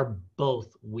muscles are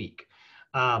both weak,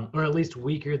 or at least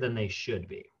weaker than they should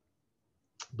be.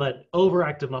 But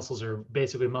overactive muscles are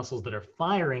basically muscles that are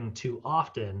firing too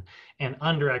often, and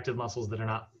underactive muscles that are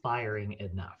not firing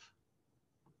enough.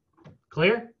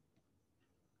 Clear?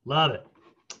 Love it.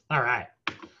 All right.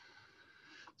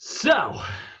 So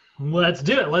let's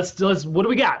do it. Let's what do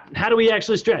we got? How do we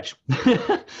actually stretch?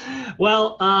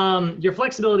 Well, your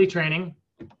flexibility training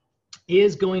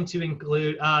is going to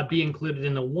be included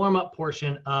in the warm-up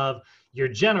portion of your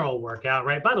general workout,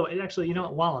 right? By the way, actually, you know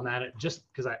what, while I'm at it, just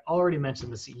because I already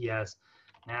mentioned the CES,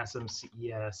 NASM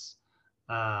CES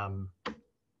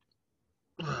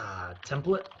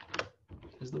template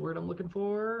is the word I'm looking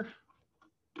for.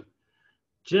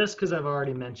 Just because I've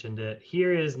already mentioned it,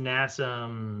 here is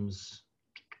NASM's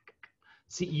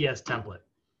CES template.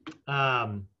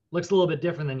 Looks a little bit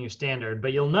different than your standard,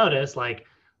 but you'll notice like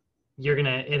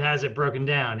it has it broken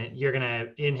down.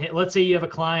 Let's say you have a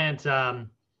client,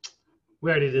 we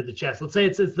already did the chest. Let's say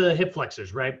it's the hip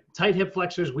flexors, right? Tight hip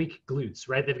flexors, weak glutes,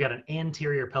 right? They've got an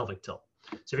anterior pelvic tilt.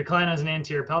 So if your client has an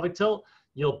anterior pelvic tilt,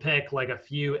 you'll pick like a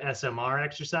few SMR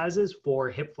exercises for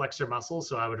hip flexor muscles.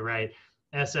 So I would write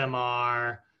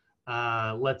SMR,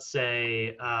 let's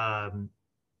say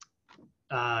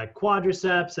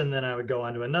quadriceps, and then I would go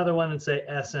on to another one and say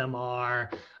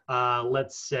SMR,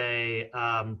 let's say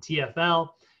TFL,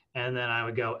 and then I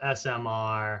would go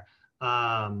SMR.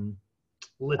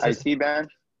 Let's just, IT band?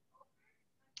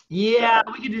 yeah,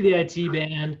 we could do the IT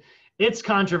band. It's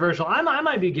controversial. I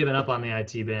might be giving up on the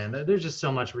IT band. There's just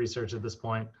so much research at this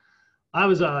point. I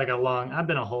was I've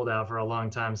been a holdout for a long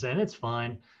time saying it's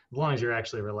fine as long as you're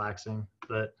actually relaxing.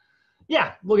 But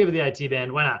yeah, we'll give it the IT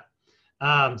band. Why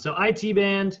not? So IT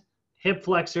band, hip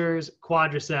flexors,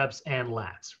 quadriceps, and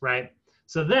lats, right?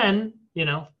 So then,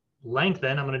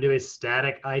 lengthen. I'm going to do a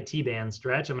static IT band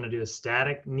stretch. I'm going to do a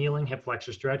static kneeling hip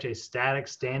flexor stretch, a static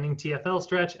standing TFL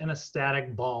stretch, and a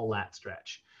static ball lat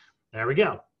stretch. There we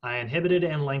go. I inhibited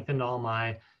and lengthened all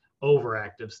my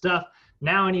overactive stuff.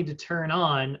 Now I need to turn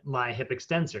on my hip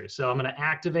extensors. So I'm going to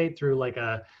activate through like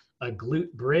a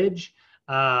glute bridge.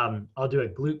 I'll do a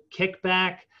glute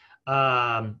kickback.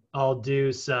 I'll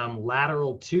do some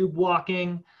lateral tube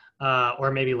walking, or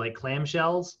maybe like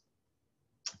clamshells.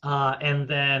 And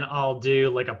then I'll do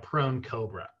like a prone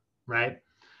cobra, right?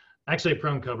 Actually, a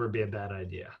prone cobra would be a bad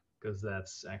idea because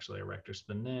that's actually a rector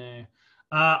spinae.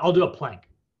 I'll do a plank,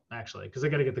 actually, because I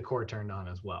got to get the core turned on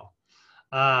as well.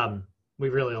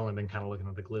 We've really only been kind of looking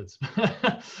at the glutes.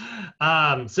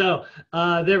 So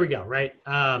there we go, right?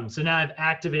 So now I've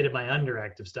activated my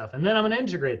underactive stuff, and then I'm going to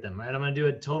integrate them, right? I'm going to do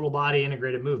a total body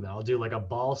integrated movement. I'll do like a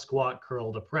ball squat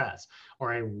curl to press,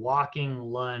 or a walking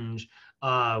lunge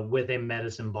with a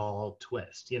medicine ball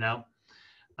twist,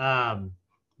 Don't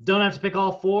have to pick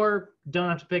all four. Don't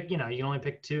have to pick, you can only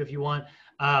pick two if you want.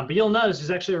 But you'll notice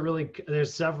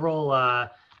there's several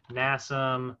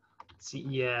NASM,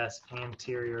 CES,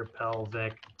 anterior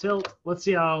pelvic tilt. Let's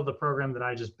see how the program that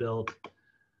I just built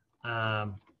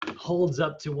holds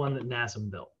up to one that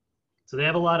NASM built. So they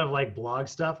have a lot of like blog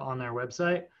stuff on their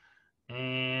website.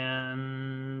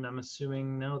 And I'm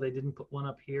assuming, no, they didn't put one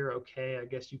up here. Okay, I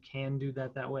guess you can do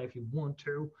that way if you want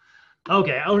to.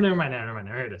 Okay, oh, never mind,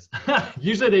 here it is.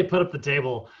 Usually they put up the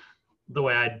table the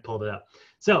way I pulled it up.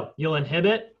 So you'll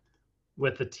inhibit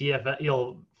with the TFL,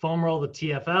 you'll foam roll the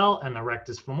TFL and the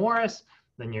rectus femoris.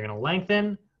 Then you're going to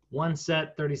lengthen, 1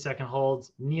 set, 30-second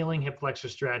holds, kneeling hip flexor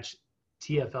stretch,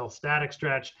 TFL static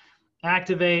stretch,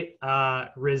 activate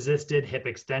resisted hip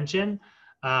extension.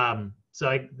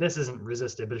 This isn't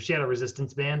resisted, but if she had a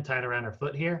resistance band tied around her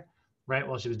foot here, right,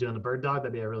 while she was doing the bird dog,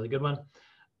 that'd be a really good one.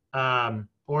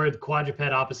 Or the quadruped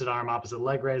opposite arm, opposite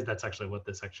leg raise. That's actually what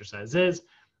this exercise is.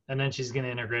 And then she's going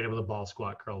to integrate it with a ball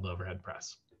squat curled overhead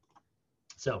press.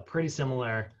 So pretty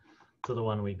similar to the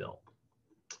one we built.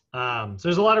 So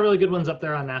there's a lot of really good ones up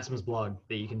there on NASM's blog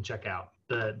that you can check out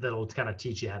that'll kind of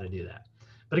teach you how to do that.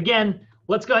 But again,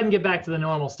 let's go ahead and get back to the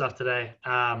normal stuff today.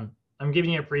 I'm giving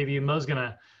you a preview. Mo's going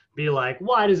to be like,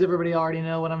 why does everybody already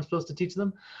know what I'm supposed to teach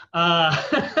them?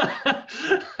 Let's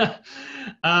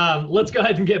go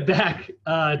ahead and get back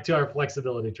to our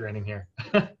flexibility training here.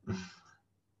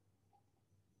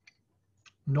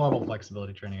 Normal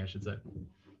flexibility training, I should say.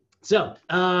 So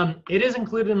it is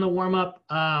included in the warm-up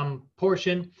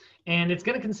portion, and it's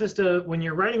going to consist of, when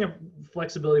you're writing a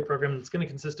flexibility program, it's going to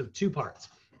consist of 2 parts.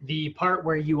 The part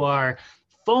where you are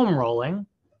foam rolling,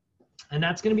 and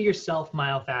that's going to be your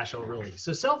self-myofascial release.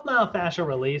 So self-myofascial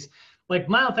release, like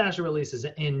myofascial release is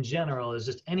in general, is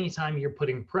just anytime you're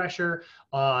putting pressure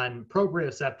on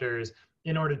proprioceptors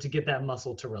in order to get that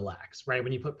muscle to relax, right?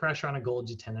 When you put pressure on a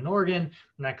Golgi tendon organ,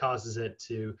 and that causes it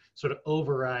to sort of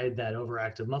override that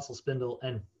overactive muscle spindle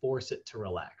and force it to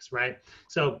relax, right?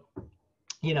 So,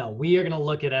 we are going to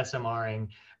look at SMRing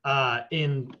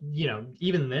in,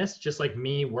 even this, just like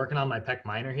me working on my pec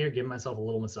minor here, giving myself a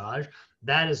little massage.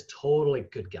 That is totally,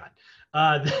 good God,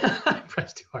 I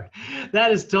pressed too hard.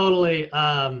 That is totally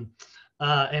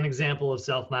an example of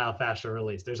self-myofascial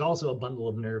release. There's also a bundle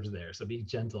of nerves there, so be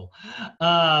gentle.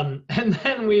 And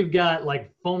then we've got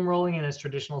like foam rolling in its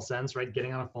traditional sense, right?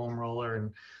 Getting on a foam roller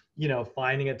and,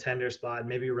 finding a tender spot,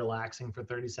 maybe relaxing for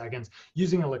 30 seconds.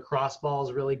 Using a lacrosse ball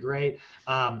is really great.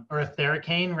 Or a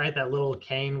Theracane, right? That little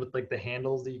cane with like the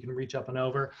handles that you can reach up and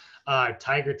over.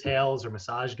 Tiger tails or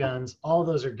massage guns. All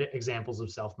those are examples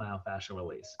of self-myofascial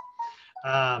release.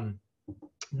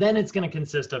 Then it's going to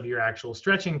consist of your actual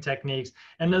stretching techniques.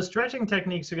 And those stretching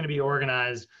techniques are going to be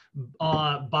organized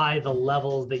by the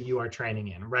levels that you are training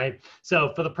in, right?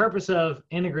 So for the purpose of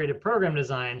integrated program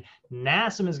design,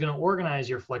 NASM is going to organize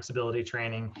your flexibility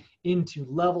training into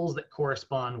levels that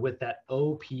correspond with that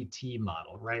OPT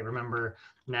model, right? Remember,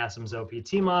 NASM's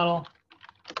OPT model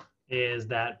is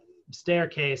that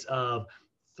staircase of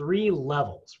 3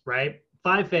 levels, right?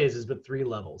 5 phases, but 3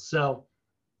 levels. So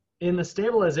in the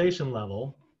stabilization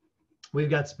level, We've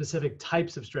got specific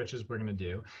types of stretches we're going to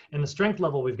do. In the strength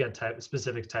level, we've got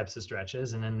specific types of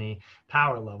stretches, and in the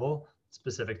power level,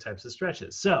 specific types of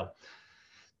stretches. So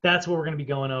that's what we're going to be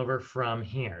going over from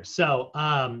here. So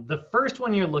the first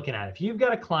one you're looking at, if you've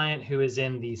got a client who is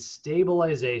in the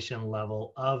stabilization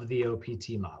level of the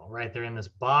OPT model, right? They're in this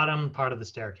bottom part of the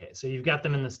staircase. So you've got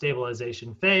them in the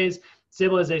stabilization phase.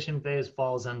 Stabilization phase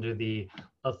falls under the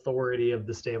authority of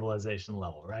the stabilization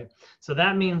level, right? So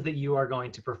that means that you are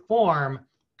going to perform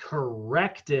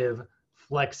corrective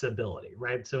flexibility,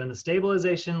 right? So in the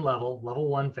stabilization level, level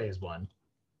 1, phase 1,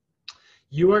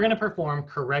 you are going to perform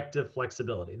corrective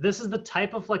flexibility. This is the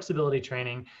type of flexibility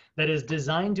training that is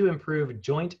designed to improve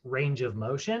joint range of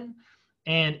motion,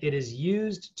 and it is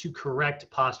used to correct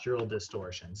postural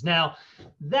distortions. Now,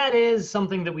 that is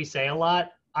something that we say a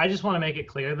lot. I just want to make it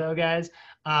clear though, guys,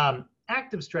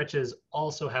 active stretches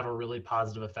also have a really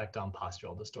positive effect on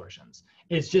postural distortions.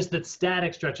 It's just that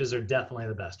static stretches are definitely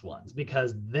the best ones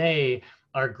because they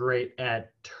are great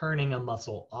at turning a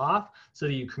muscle off so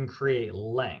that you can create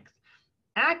length.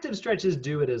 Active stretches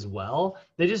do it as well.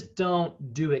 They just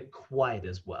don't do it quite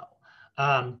as well.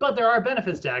 But there are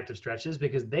benefits to active stretches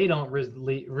because they don't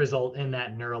result in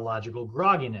that neurological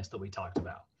grogginess that we talked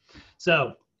about.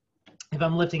 So if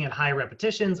I'm lifting at high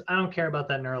repetitions, I don't care about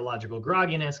that neurological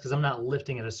grogginess because I'm not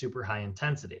lifting at a super high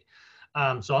intensity.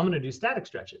 So I'm going to do static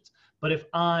stretches. But if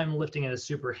I'm lifting at a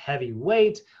super heavy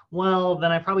weight, well,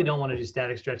 then I probably don't want to do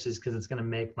static stretches because it's going to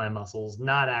make my muscles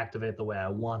not activate the way I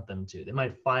want them to. They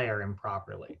might fire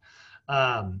improperly.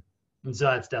 And so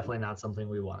that's definitely not something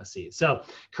we want to see. So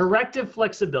corrective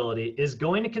flexibility is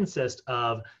going to consist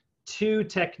of 2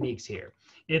 techniques here.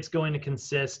 It's going to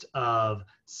consist of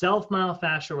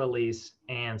self-myofascial release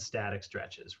and static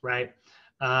stretches, right?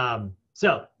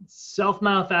 So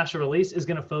self-myofascial release is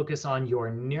going to focus on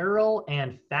your neural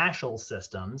and fascial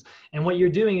systems. And what you're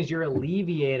doing is you're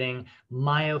alleviating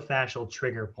myofascial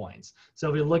trigger points. So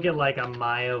if we look at like a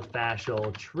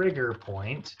myofascial trigger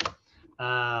point,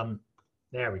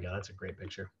 there we go. That's a great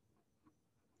picture.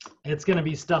 It's going to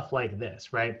be stuff like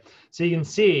this, right? So you can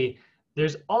see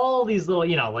there's all these little,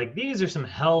 like these are some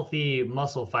healthy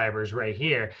muscle fibers right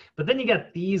here. But then you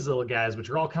got these little guys, which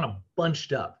are all kind of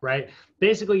bunched up, right?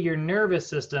 Basically, your nervous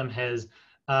system has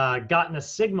gotten a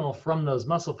signal from those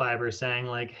muscle fibers saying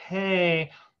like,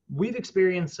 hey, we've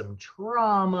experienced some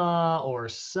trauma or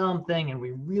something, and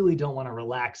we really don't want to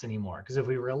relax anymore. Because if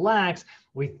we relax,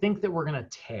 we think that we're going to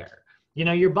tear.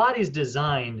 Your body's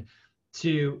designed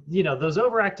to, those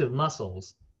overactive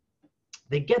muscles,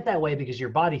 they get that way because your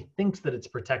body thinks that it's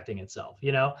protecting itself,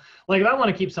 Like if I want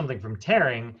to keep something from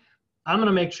tearing, I'm going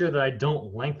to make sure that I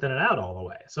don't lengthen it out all the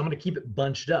way. So I'm going to keep it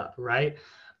bunched up, right?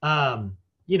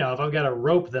 If I've got a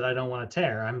rope that I don't want to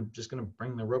tear, I'm just going to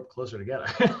bring the rope closer together.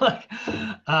 Like,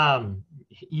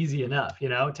 easy enough,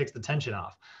 it takes the tension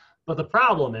off. But the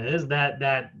problem is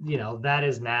that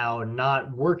is now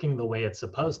not working the way it's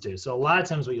supposed to. So a lot of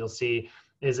times what you'll see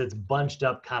is it's bunched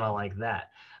up kind of like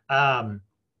that.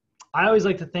 I always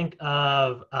like to think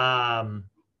of, I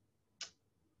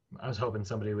was hoping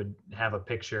somebody would have a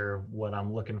picture of what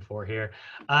I'm looking for here.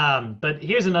 But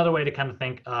here's another way to kind of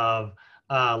think of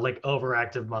like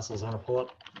overactive muscles. I'm gonna pull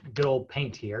up good old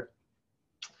paint here.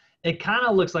 It kind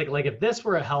of looks like if this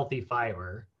were a healthy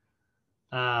fiber,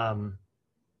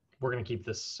 we're gonna keep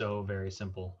this so very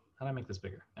simple. How do I make this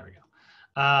bigger? There we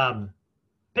go.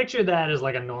 Picture that as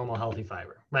like a normal healthy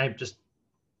fiber, right? Just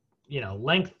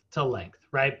length to length,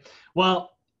 right?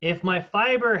 Well, if my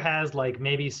fiber has like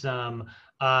maybe some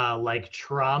like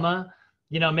trauma,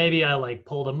 maybe I like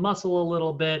pulled a muscle a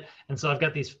little bit. And so I've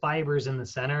got these fibers in the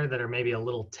center that are maybe a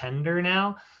little tender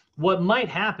now. What might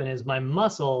happen is my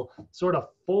muscle sort of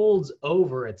folds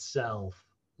over itself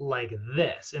like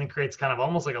this, and it creates kind of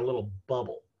almost like a little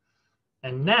bubble.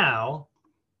 And now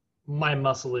my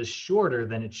muscle is shorter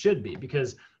than it should be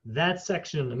because that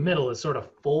section in the middle is sort of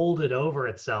folded over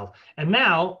itself. And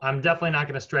now I'm definitely not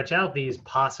going to stretch out these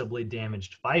possibly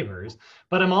damaged fibers,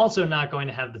 but I'm also not going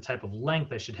to have the type of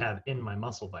length I should have in my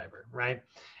muscle fiber, right?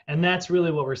 And that's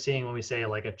really what we're seeing when we say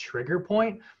like a trigger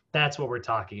point. That's what we're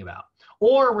talking about.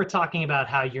 Or we're talking about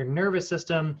how your nervous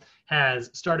system has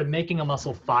started making a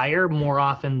muscle fire more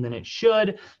often than it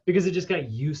should because it just got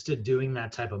used to doing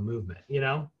that type of movement,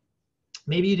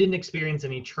 Maybe you didn't experience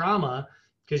any trauma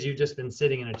because you've just been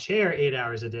sitting in a chair 8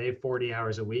 hours a day, 40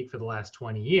 hours a week for the last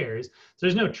 20 years. So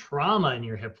there's no trauma in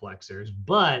your hip flexors,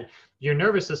 but your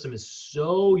nervous system is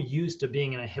so used to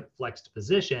being in a hip flexed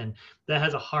position that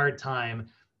has a hard time,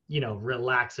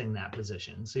 relaxing that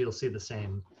position. So you'll see the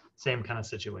same kind of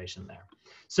situation there.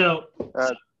 So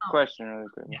question really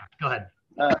quick. Yeah, go ahead.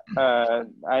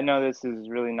 I know this is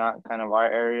really not kind of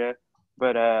our area,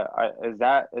 But is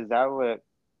that what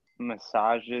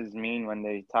massages mean when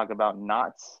they talk about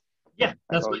knots? Yeah, Like,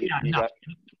 that's oh, what, yeah, you no. got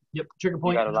Yep, trigger you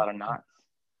point. got a lot of knots.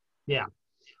 Yeah,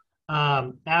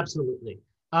 absolutely.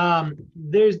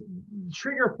 There's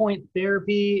trigger point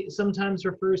therapy sometimes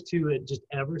refers to it just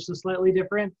ever so slightly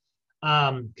different.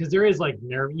 Because there is like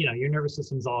nerve, you know, your nervous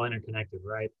system's all interconnected,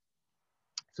 right?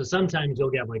 So sometimes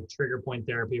you'll get like trigger point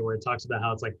therapy where it talks about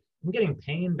how it's like, I'm getting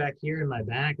pain back here in my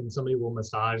back, and somebody will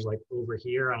massage like over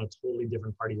here on a totally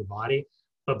different part of your body.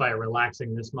 But by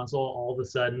relaxing this muscle, all of a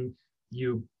sudden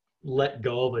you let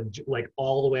go of it like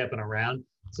all the way up and around.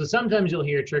 So sometimes you'll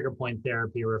hear trigger point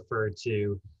therapy refer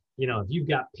to, you know, if you've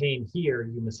got pain here,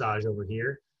 you massage over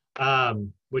here,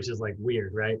 which is like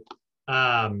weird, right?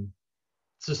 Um,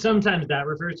 so sometimes that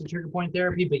refers to trigger point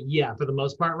therapy, but yeah, for the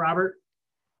most part, Robert,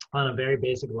 on a very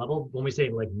basic level, when we say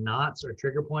like knots or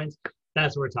trigger points,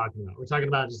 that's what we're talking about. We're talking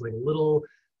about just like little,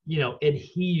 you know,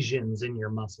 adhesions in your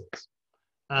muscles,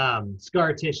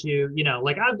 scar tissue, you know,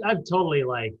 like I've totally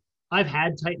like, I've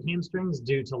had tight hamstrings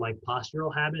due to like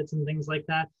postural habits and things like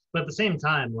that. But at the same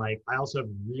time, like I also have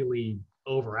really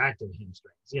overactive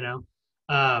hamstrings, you know?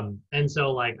 And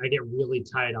so like I get really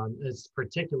tight on this,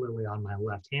 particularly on my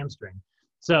left hamstring.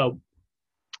 So,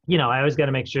 you know, I always got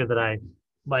to make sure that I,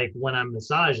 like when I'm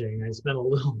massaging, I spend a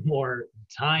little more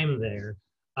time there,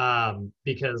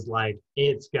 because like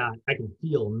it's got, I can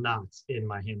feel knots in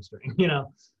my hamstring, you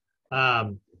know?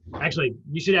 Um, Actually,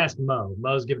 you should ask Mo.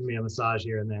 Mo's giving me a massage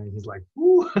here and there. And he's like,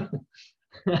 "Whoo,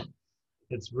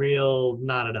 it's real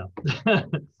knotted up."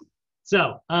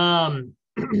 So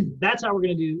that's how we're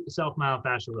going to do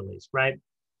self-myofascial release, right?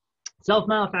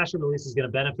 Self-myofascial release is going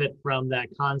to benefit from that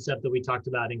concept that we talked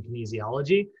about in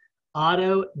kinesiology,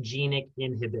 autogenic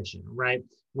inhibition, right?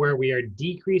 Where we are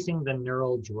decreasing the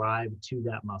neural drive to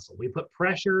that muscle. We put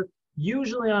pressure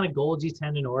usually on a Golgi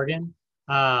tendon organ.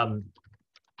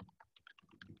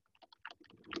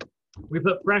 We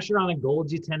put pressure on a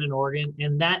Golgi tendon organ,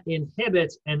 and that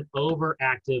inhibits an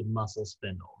overactive muscle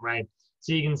spindle, right?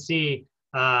 So you can see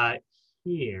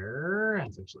here,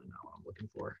 that's actually not what I'm looking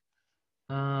for.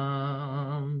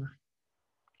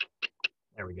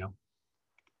 There we go.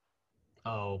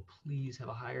 Oh, please have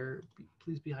a higher,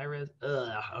 please be high res.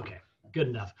 Okay, good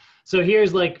enough. So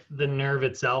here's like the nerve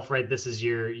itself, right? This is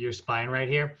your spine right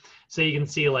here. So you can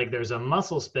see like there's a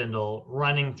muscle spindle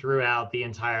running throughout the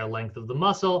entire length of the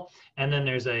muscle. And then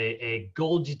there's a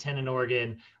Golgi tendon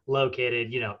organ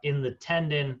located, you know, in the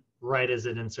tendon right as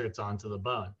it inserts onto the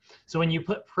bone. So when you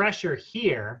put pressure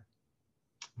here,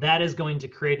 that is going to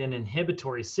create an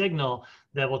inhibitory signal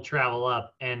that will travel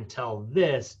up and tell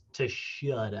this to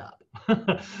shut up,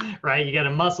 right? You got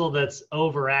a muscle that's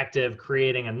overactive,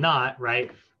 creating a knot,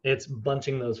 right? It's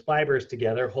bunching those fibers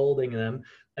together, holding them.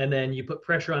 And then you put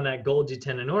pressure on that Golgi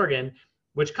tendon organ,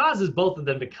 which causes both of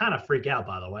them to kind of freak out,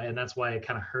 by the way. And that's why it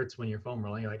kind of hurts when you're foam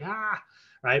rolling. You're like, ah,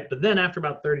 right? But then after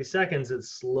about 30 seconds, it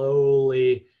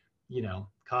slowly, you know,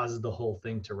 causes the whole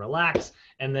thing to relax,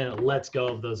 and then it lets go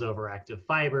of those overactive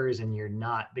fibers, and your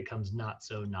knot becomes not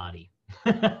so knotty.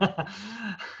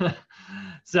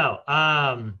 So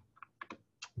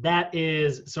that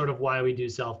is sort of why we do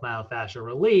self-myofascial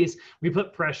release. We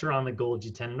put pressure on the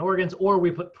Golgi tendon organs, or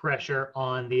we put pressure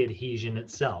on the adhesion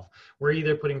itself. We're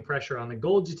either putting pressure on the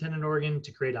Golgi tendon organ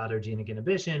to create autogenic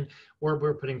inhibition, or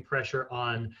we're putting pressure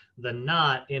on the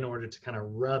knot in order to kind of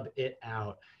rub it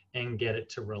out and get it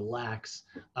to relax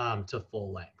to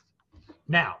full length.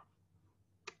 Now,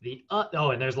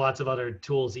 and there's lots of other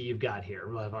tools that you've got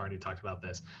here. Well, I've already talked about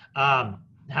this.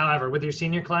 However, with your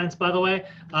senior clients, by the way,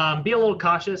 be a little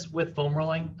cautious with foam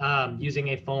rolling. Using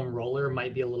a foam roller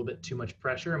might be a little bit too much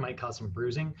pressure. It might cause some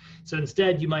bruising. So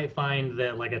instead, you might find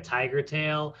that like a tiger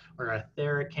tail or a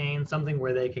theracane, something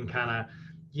where they can kind of,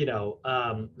 you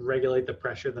know, regulate the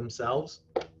pressure themselves.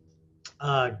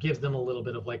 Gives them a little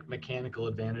bit of like mechanical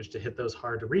advantage to hit those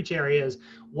hard to reach areas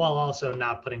while also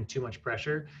not putting too much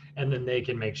pressure, and then they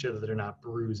can make sure that they're not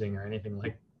bruising or anything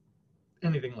like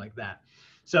that.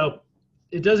 So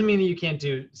it doesn't mean that you can't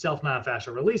do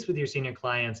self-myofascial release with your senior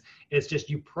clients. It's just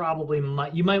you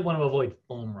might want to avoid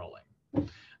foam rolling.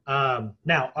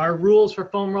 Now, our rules for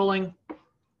foam rolling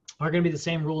are going to be the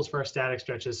same rules for our static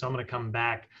stretches. So I'm going to come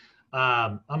back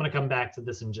to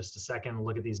this in just a second and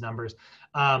look at these numbers.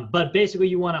 But basically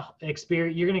you're going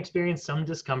to experience some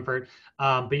discomfort,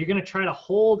 but you're going to try to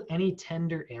hold any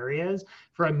tender areas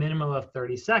for a minimum of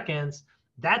 30 seconds.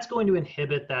 That's going to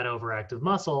inhibit that overactive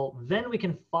muscle. Then we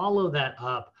can follow that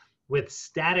up with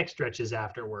static stretches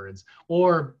afterwards,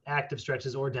 or active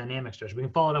stretches or dynamic stretches. We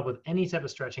can follow it up with any type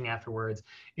of stretching afterwards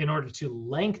in order to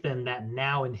lengthen that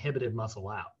now inhibited muscle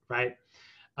out, right?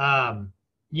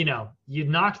 you know, you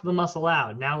knocked the muscle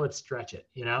out. Now let's stretch it,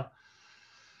 you know?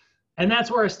 And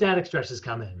that's where our static stretches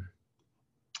come in.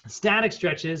 Static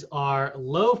stretches are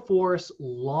low force,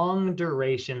 long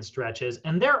duration stretches,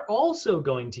 and they're also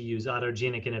going to use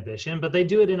autogenic inhibition, but they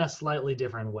do it in a slightly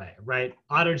different way, right?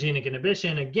 Autogenic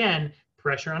inhibition, again,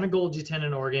 pressure on a Golgi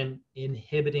tendon organ,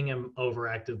 inhibiting an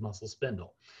overactive muscle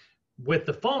spindle. With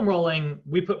the foam rolling,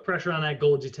 we put pressure on that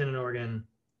Golgi tendon organ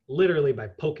literally by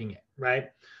poking it, right?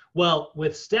 Well,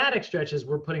 with static stretches,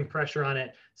 we're putting pressure on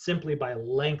it simply by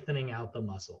lengthening out the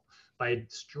muscle, by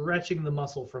stretching the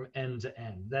muscle from end to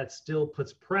end. That still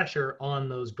puts pressure on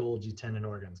those Golgi tendon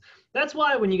organs. That's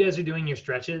why when you guys are doing your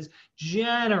stretches,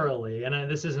 generally, and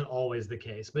this isn't always the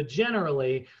case, but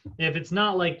generally, if it's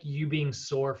not like you being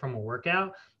sore from a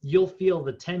workout, you'll feel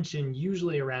the tension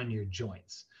usually around your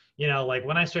joints. You know, like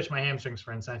when I stretch my hamstrings,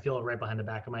 for instance, I feel it right behind the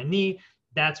back of my knee.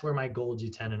 That's where my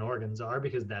Golgi tendon organs are,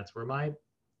 because that's where my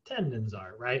tendons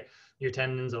are, right? Your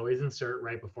tendons always insert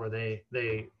right before they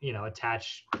you know,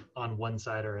 attach on one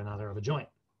side or another of a joint.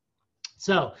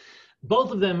 So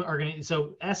both of them are going to,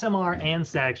 so SMR and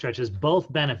static stretches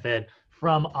both benefit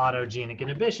from autogenic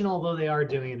inhibition, although they are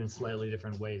doing it in slightly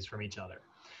different ways from each other.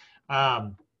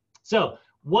 So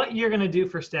what you're going to do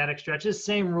for static stretches,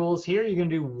 same rules here. You're going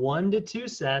to do 1 to 2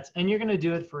 sets, and you're going to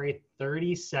do it for a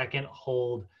 30-second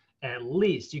hold at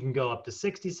least. You can go up to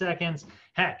 60 seconds.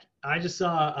 Heck, I just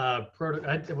saw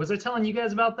was I telling you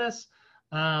guys about this?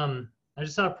 I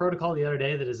just saw a protocol the other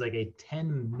day that is like a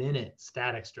 10-minute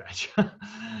static stretch.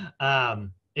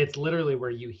 It's literally where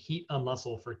you heat a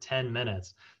muscle for 10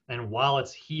 minutes. And while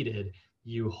it's heated,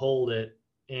 you hold it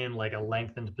in like a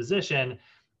lengthened position.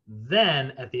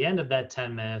 Then at the end of that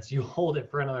 10 minutes, you hold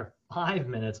it for another 5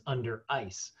 minutes under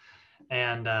ice.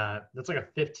 And that's like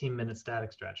a 15-minute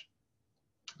static stretch.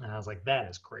 And I was like, that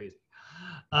is crazy.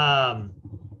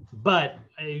 But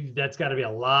that's got to be a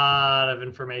lot of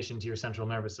information to your central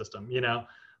nervous system, you know,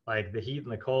 like the heat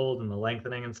and the cold and the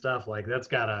lengthening and stuff. Like that's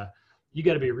you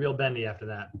got to be real bendy after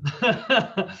that.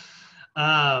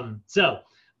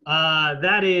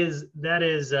 That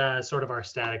is sort of our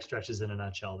static stretches in a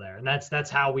nutshell there. And that's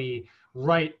how we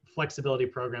write flexibility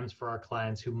programs for our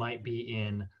clients who might be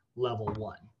in level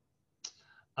 1.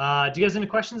 Do you guys have any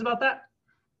questions about that?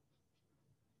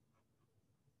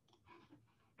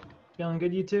 Feeling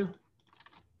good, you two?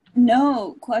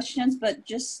 No questions, but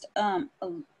just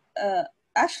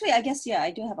actually, I guess, yeah,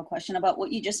 I do have a question about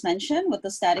what you just mentioned with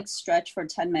the static stretch for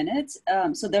 10 minutes.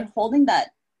 So they're holding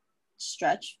that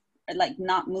stretch, like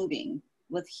not moving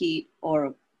with heat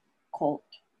or cold.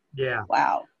 Yeah.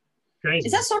 Wow. Crazy.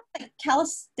 Is that sort of like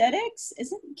calisthenics?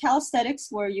 Isn't calisthenics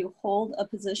where you hold a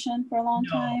position for a long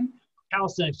time?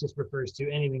 Calisthenics just refers to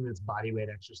anything that's body weight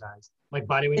exercise. Like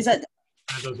body weight. Is that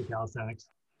those are calisthenics?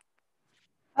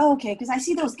 Oh, okay, because I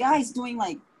see those guys doing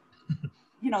like,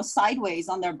 you know, sideways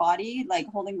on their body, like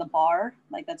holding the bar,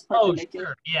 like that's perpendicular. Oh,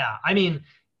 sure. Yeah. I mean,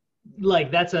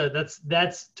 like that's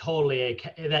totally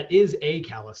that is a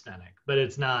calisthenic, but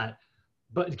it's not.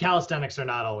 But calisthenics are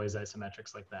not always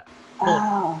isometrics like that.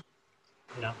 Oh,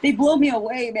 you know? They blew me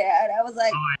away, man. I was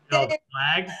like, oh, I know, the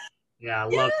flag. Yeah, I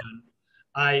love it.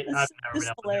 I've never been able to do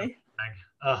the flag.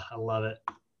 Oh, I love it.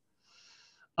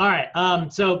 All right.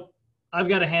 So I've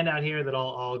got a handout here that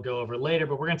I'll go over later,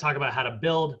 but we're going to talk about how to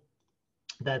build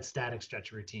that static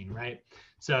stretch routine, right?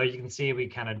 So you can see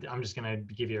I'm just going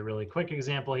to give you a really quick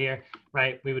example here,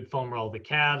 right? We would foam roll the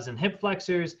calves and hip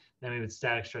flexors, then we would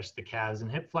static stretch the calves and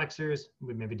hip flexors.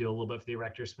 We'd maybe do a little bit for the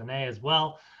erector spinae as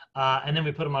well. And then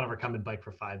we put them on a recumbent bike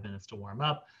for 5 minutes to warm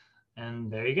up.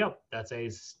 And there you go. That's a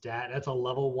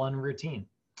level 1 routine.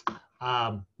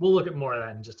 We'll look at more of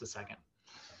that in just a second.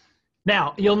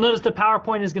 Now, you'll notice the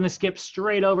PowerPoint is going to skip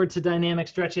straight over to dynamic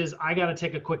stretches. I got to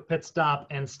take a quick pit stop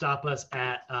and stop us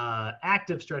at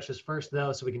active stretches first,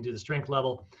 though, so we can do the strength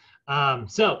level.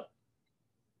 So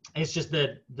it's just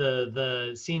that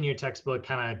the senior textbook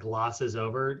kind of glosses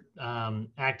over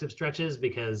active stretches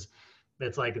because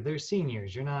it's like, they're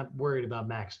seniors. You're not worried about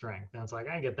max strength. And it's like,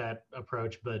 I get that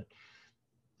approach, but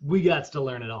we got to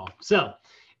learn it all. So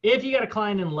if you got a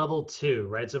client in level 2,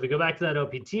 right? So if we go back to that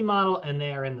OPT model and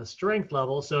they are in the strength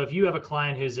level. So if you have a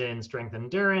client who's in strength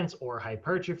endurance or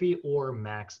hypertrophy or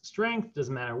max strength,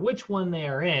 doesn't matter which one they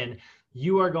are in,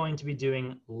 you are going to be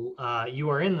doing, you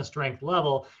are in the strength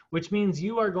level, which means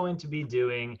you are going to be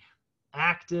doing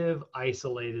active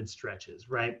isolated stretches,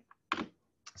 right?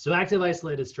 So active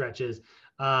isolated stretches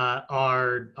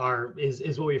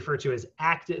is what we refer to as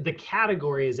active. The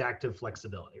category is active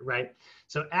flexibility, right?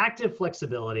 So active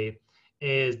flexibility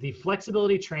is the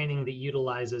flexibility training that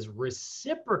utilizes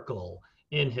reciprocal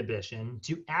inhibition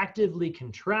to actively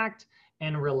contract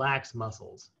and relax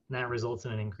muscles. And that results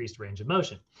in an increased range of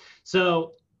motion.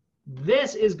 So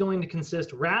this is going to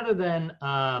consist, rather than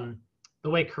the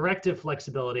way corrective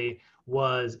flexibility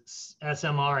was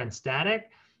SMR and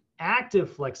static,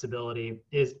 active flexibility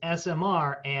is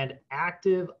SMR and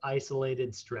active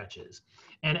isolated stretches.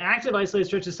 And active isolated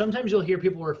stretches, sometimes you'll hear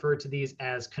people refer to these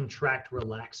as contract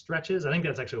relax stretches. I think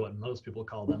that's actually what most people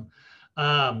call them.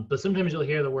 But sometimes you'll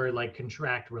hear the word like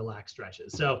contract relax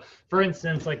stretches. So for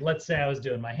instance, like let's say I was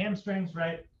doing my hamstrings,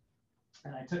 right?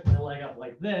 And I took my leg up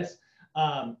like this.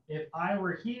 If I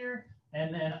were here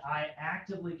and then I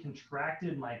actively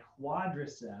contracted my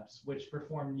quadriceps, which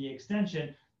perform knee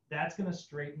extension, that's going to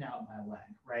straighten out my leg,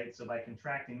 right? So by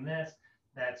contracting this,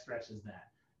 that stretches that.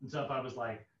 And so if I was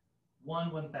like 1,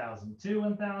 1,000, 2,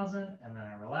 1,000, and then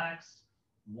I relaxed,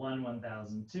 1,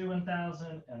 1,000, 2,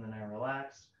 1,000, and then I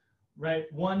relaxed,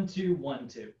 right? 1, 2, 1,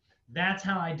 2. That's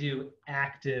how I do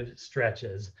active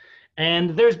stretches.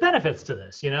 And there's benefits to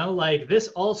this, you know, like this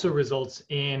also results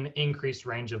in increased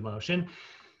range of motion.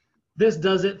 This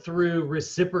does it through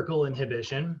reciprocal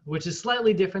inhibition, which is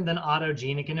slightly different than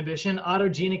autogenic inhibition.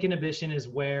 Autogenic inhibition is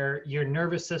where your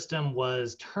nervous system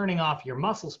was turning off your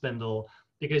muscle spindle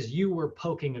because you were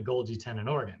poking a Golgi tendon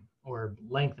organ or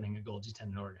lengthening a Golgi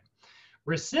tendon organ.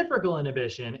 Reciprocal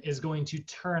inhibition is going to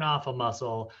turn off a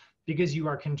muscle because you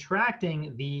are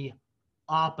contracting the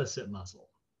opposite muscle.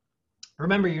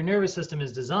 Remember, your nervous system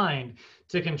is designed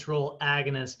to control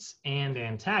agonists and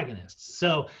antagonists.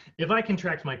 So if I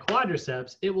contract my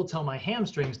quadriceps, it will tell my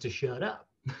hamstrings to shut up.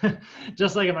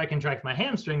 Just like if I contract my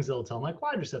hamstrings, it'll tell my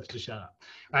quadriceps to shut up,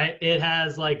 right? It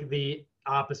has like the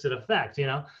opposite effect, you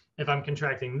know? If I'm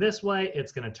contracting this way,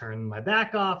 it's going to turn my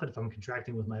back off. And if I'm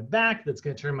contracting with my back, that's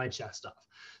going to turn my chest off.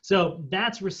 So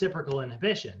that's reciprocal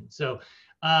inhibition. So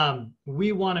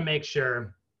we want to make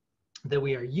sure that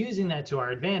we are using that to our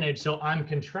advantage. So I'm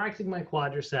contracting my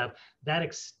quadricep, that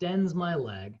extends my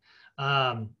leg,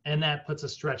 and that puts a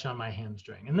stretch on my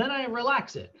hamstring. And then I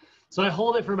relax it. So I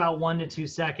hold it for about 1 to 2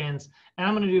 seconds, and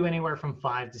I'm going to do anywhere from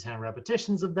 5 to 10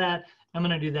 repetitions of that. I'm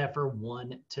going to do that for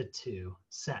 1 to 2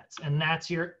 sets. And that's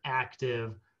your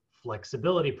active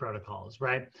flexibility protocols,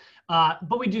 right?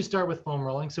 But we do start with foam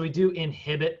rolling. So we do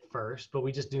inhibit first, but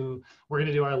we're going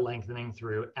to do our lengthening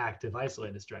through active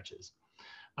isolated stretches.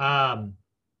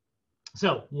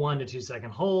 So 1 to 2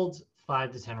 second holds,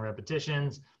 5 to 10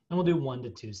 repetitions, and we'll do 1 to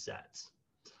 2 sets.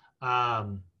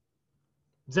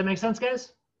 Does that make sense,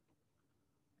 guys?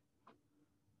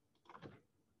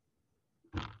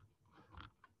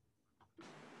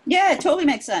 Yeah, it totally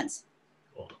makes sense.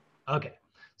 Cool. Okay.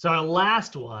 So our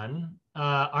last one,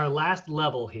 our last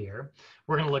level here,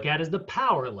 we're going to look at is the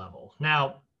power level.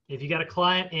 Now, if you got a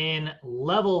client in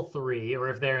level 3, or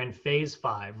if they're in phase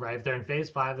 5, right? If they're in phase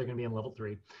 5, they're going to be in level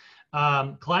 3.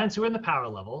 Clients who are in the power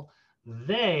level,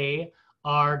 they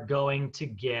are going to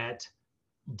get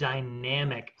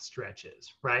dynamic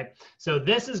stretches, right? So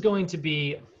this is going to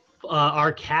be,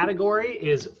 our category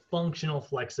is functional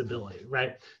flexibility,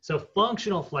 right? So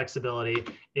functional flexibility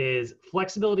is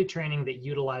flexibility training that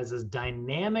utilizes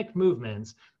dynamic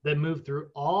movements that move through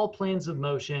all planes of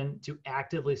motion to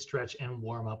actively stretch and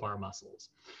warm up our muscles.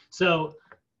 So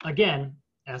again,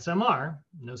 SMR,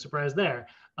 no surprise there,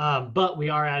 but we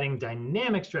are adding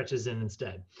dynamic stretches in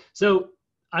instead. So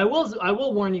I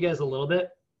will warn you guys a little bit.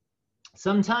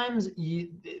 Sometimes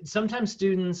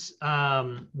students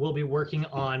will be working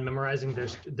on memorizing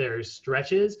their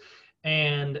stretches,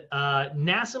 and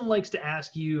NASM likes to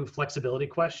ask you flexibility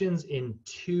questions in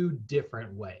 2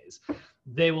 different ways.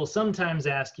 They will sometimes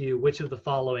ask you which of the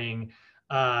following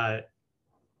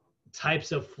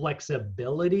types of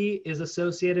flexibility is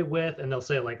associated with, and they'll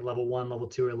say like level 1, level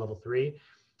 2, or level 3.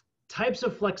 Types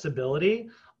of flexibility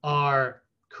are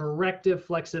corrective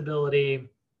flexibility,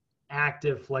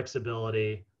 active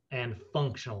flexibility, and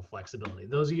functional flexibility.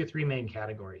 Those are your 3 main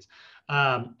categories.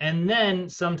 And then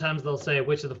sometimes they'll say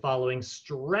which of the following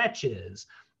stretches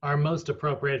are most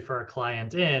appropriate for a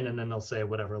client in, and then they'll say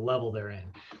whatever level they're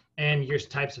in. And your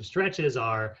types of stretches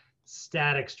are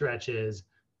static stretches,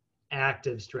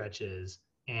 active stretches,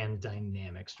 and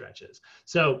dynamic stretches.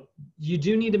 So you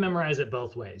do need to memorize it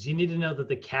both ways. You need to know that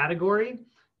the category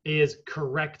is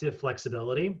corrective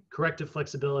flexibility. Corrective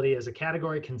flexibility as a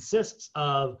category consists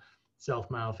of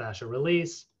self-myofascial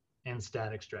release and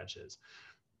static stretches.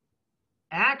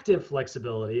 Active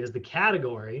flexibility is the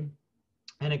category,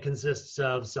 and it consists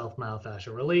of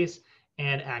self-myofascial release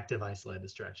and active isolated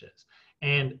stretches.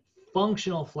 And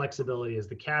functional flexibility is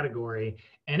the category,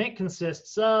 and it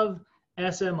consists of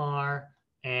SMR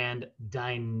and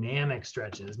dynamic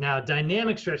stretches. Now,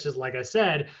 dynamic stretches, like I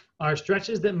said, are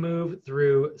stretches that move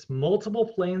through multiple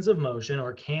planes of motion,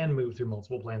 or can move through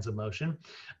multiple planes of motion,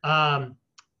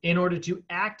 in order to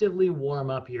actively warm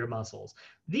up your muscles.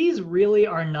 These really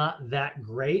are not that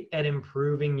great at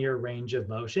improving your range of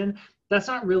motion. That's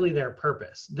not really their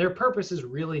purpose. Their purpose is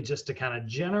really just to kind of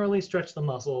generally stretch the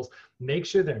muscles, make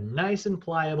sure they're nice and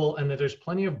pliable, and that there's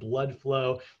plenty of blood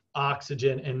flow,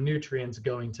 oxygen, and nutrients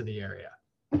going to the area.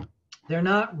 They're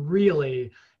not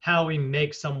really how we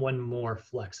make someone more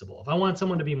flexible. If I want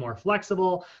someone to be more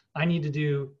flexible, I need to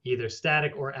do either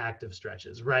static or active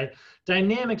stretches, right?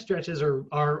 Dynamic stretches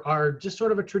are just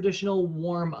sort of a traditional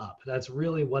warm up. That's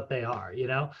really what they are, you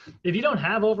know? If you don't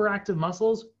have overactive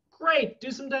muscles, great, do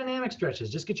some dynamic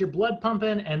stretches. Just get your blood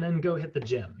pumping and then go hit the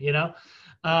gym, you know?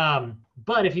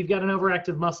 But if you've got an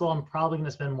overactive muscle, I'm probably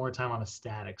gonna spend more time on a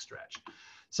static stretch.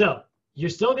 So you're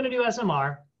still gonna do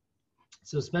SMR.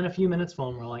 So spend a few minutes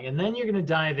foam rolling, and then you're going to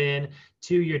dive in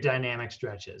to your dynamic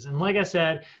stretches. And like I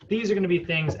said, these are going to be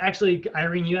things, actually,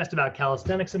 Irene, you asked about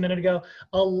calisthenics a minute ago.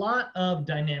 A lot of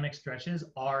dynamic stretches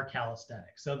are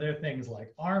calisthenics. So they're things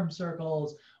like arm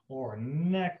circles or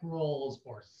neck rolls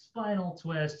or spinal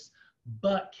twists,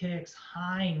 butt kicks,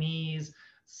 high knees,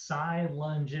 side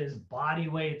lunges, body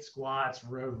weight squats,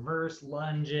 reverse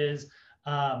lunges,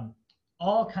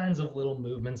 all kinds of little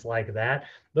movements like that.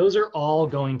 Those are all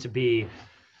going to be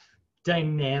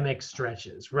dynamic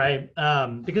stretches, right?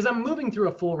 Because I'm moving through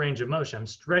a full range of motion. I'm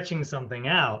stretching something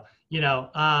out, you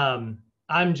know,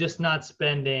 I'm just not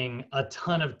spending a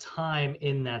ton of time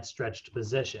in that stretched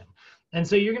position. And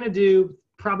so you're going to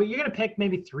pick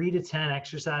maybe 3 to 10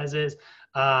 exercises,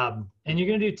 and you're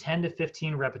going to do 10 to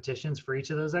 15 repetitions for each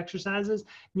of those exercises.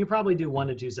 And you probably do 1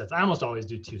 to 2 sets. I almost always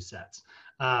do 2 sets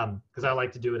because I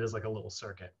like to do it as like a little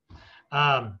circuit.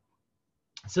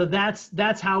 So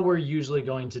that's how we're usually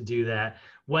going to do that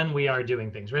when we are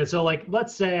doing things, right? So like,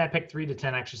 let's say I picked 3 to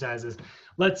 10 exercises.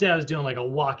 Let's say I was doing like a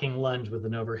walking lunge with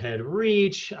an overhead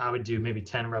reach. I would do maybe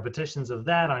 10 repetitions of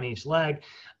that on each leg.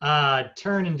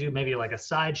 Turn and do maybe like a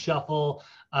side shuffle,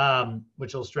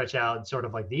 which will stretch out sort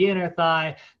of like the inner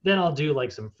thigh. Then I'll do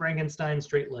like some Frankenstein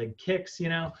straight leg kicks, you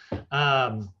know,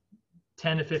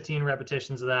 10 to 15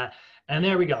 repetitions of that. And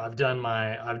there we go. I've done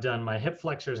my hip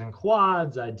flexors and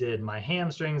quads. I did my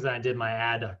hamstrings. And I did my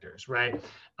adductors, right?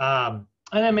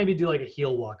 And then maybe do like a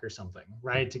heel walk or something,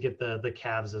 right, to get the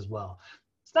calves as well.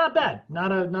 It's not bad.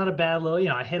 Not a bad little. You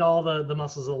know, I hit all the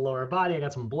muscles of the lower body. I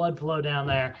got some blood flow down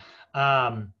there.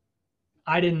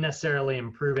 I didn't necessarily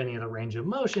improve any of the range of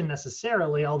motion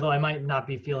necessarily, although I might not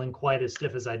be feeling quite as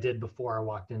stiff as I did before I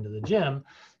walked into the gym.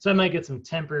 So I might get some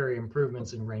temporary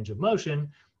improvements in range of motion,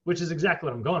 which is exactly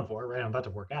what I'm going for, right? I'm about to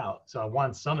work out, so I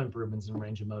want some improvements in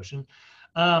range of motion.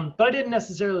 But I didn't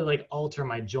necessarily like alter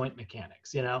my joint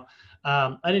mechanics, you know?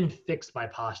 I didn't fix my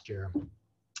posture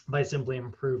by simply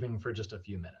improving for just a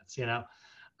few minutes, you know?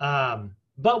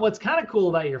 But what's kind of cool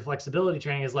about your flexibility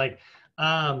training is like,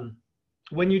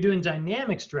 when you're doing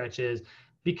dynamic stretches,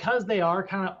 because they are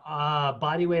kind of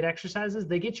body weight exercises,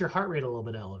 they get your heart rate a little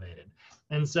bit elevated.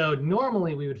 And so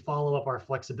normally we would follow up our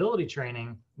flexibility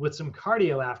training with some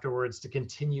cardio afterwards to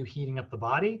continue heating up the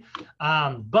body.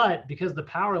 But because the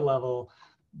power level,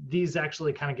 these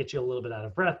actually kind of get you a little bit out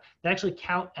of breath. They actually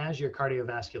count as your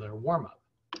cardiovascular warm-up,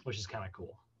 which is kind of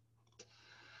cool.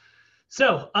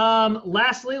 So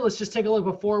lastly, let's just take a look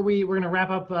before we're going to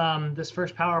wrap up this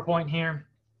first PowerPoint here.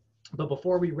 But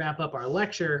before we wrap up our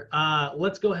lecture,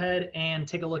 let's go ahead and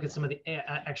take a look at some of the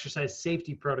exercise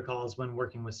safety protocols when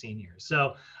working with seniors.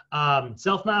 So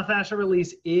self-myofascial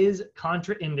release is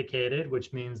contraindicated,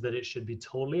 which means that it should be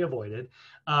totally avoided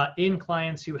in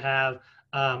clients who have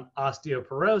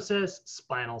osteoporosis,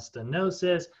 spinal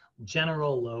stenosis,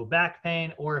 general low back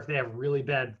pain, or if they have really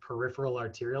bad peripheral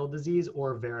arterial disease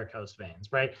or varicose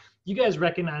veins, right? You guys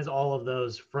recognize all of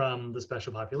those from the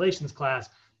special populations class.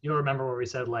 You'll remember where we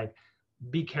said, like,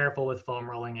 be careful with foam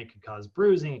rolling. It could cause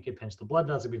bruising. It could pinch the blood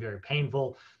vessels. It could be very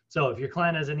painful. So if your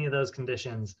client has any of those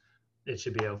conditions, it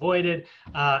should be avoided.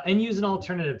 And use an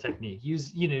alternative technique.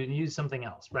 Use something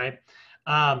else, right?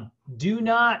 Do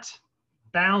not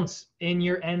bounce in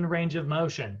your end range of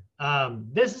motion.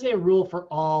 This is a rule for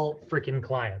all freaking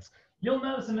clients. You'll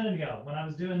notice a minute ago when I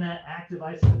was doing that active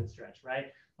isolated stretch,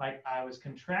 right? Like I was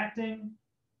contracting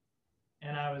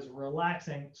and I was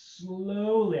relaxing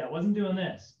slowly. I wasn't doing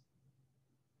this.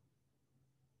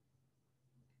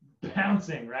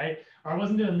 Bouncing, right? Or I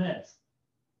wasn't doing this,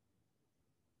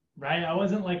 right? I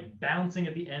wasn't like bouncing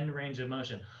at the end range of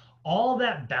motion. All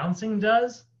that bouncing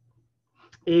does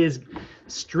is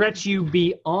stretch you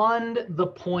beyond the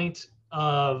point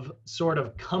of sort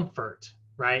of comfort,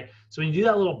 right? So when you do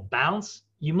that little bounce,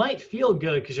 you might feel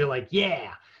good because you're like,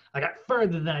 yeah, I got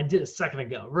further than I did a second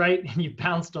ago, right? And you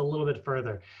bounced a little bit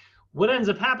further. What ends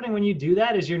up happening when you do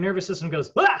that is your nervous system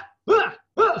goes, ah, ah,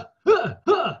 ah, ah,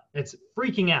 ah. It's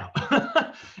freaking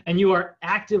out. And you are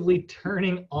actively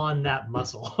turning on that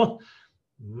muscle.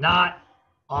 Not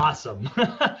awesome.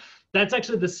 That's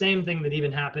actually the same thing that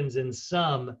even happens in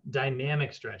some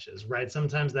dynamic stretches, right?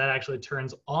 Sometimes that actually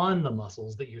turns on the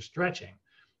muscles that you're stretching,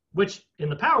 which in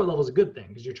the power level is a good thing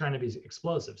because you're trying to be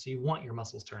explosive. So you want your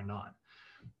muscles turned on.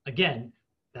 Again,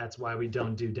 that's why we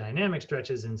don't do dynamic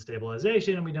stretches in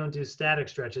stabilization and we don't do static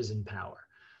stretches in power.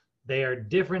 They are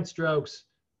different strokes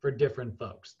for different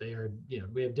folks. They are,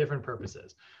 we have different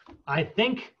purposes. I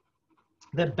think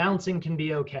that bouncing can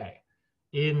be okay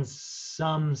in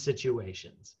some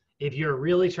situations. If you're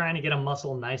really trying to get a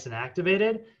muscle nice and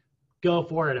activated, go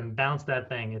for it and bounce that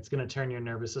thing. It's going to turn your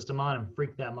nervous system on and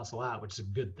freak that muscle out, which is a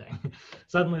good thing.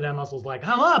 Suddenly that muscle's like,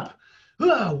 I'm up.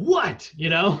 What?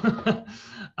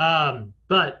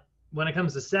 But when it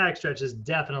comes to static stretches,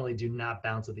 definitely do not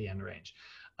bounce at the end range.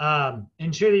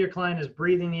 Ensure that your client is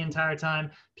breathing the entire time.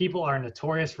 People are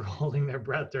notorious for holding their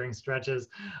breath during stretches.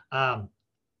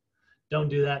 Don't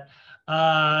do that.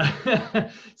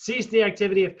 Cease the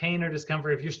activity of pain or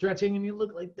discomfort. If you're stretching and you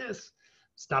look like this,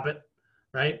 stop it,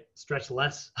 right? Stretch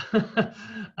less.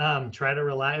 Try to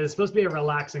relax. It's supposed to be a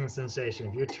relaxing sensation.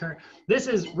 If you this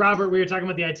is, Robert, we were talking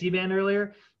about the IT band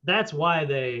earlier. That's why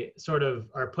they sort of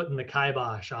are putting the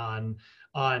kibosh on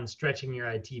stretching your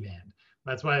IT band.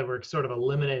 That's why we're sort of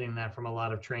eliminating that from a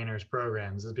lot of trainers'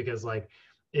 programs, is because like,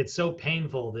 it's so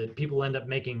painful that people end up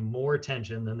making more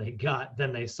tension than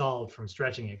they solved from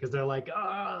stretching it, because they're like,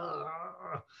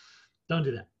 don't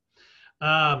do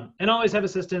that. And always have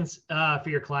assistance for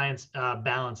your clients.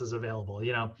 Balance is available.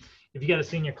 If you got a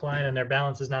senior client and their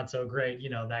balance is not so great,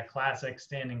 that classic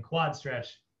standing quad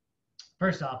stretch,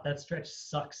 first off, that stretch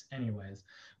sucks anyways.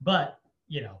 But,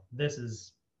 this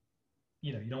is,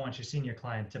 you don't want your senior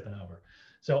client tipping over.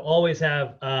 So always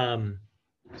have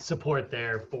support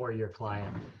there for your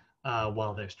client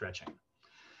while they're stretching.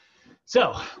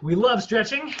 So we love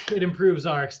stretching. It improves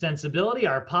our extensibility,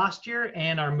 our posture,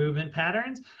 and our movement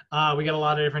patterns. We got a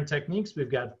lot of different techniques.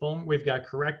 We've got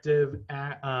corrective,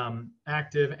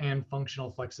 active, and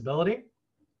functional flexibility,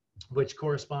 which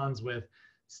corresponds with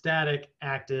static,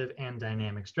 active, and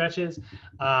dynamic stretches.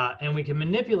 And we can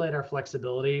manipulate our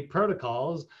flexibility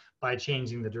protocols by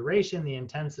changing the duration, the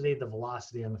intensity, the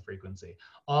velocity, and the frequency.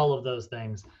 All of those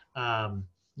things, are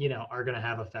going to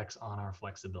have effects on our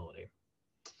flexibility.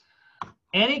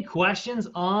 Any questions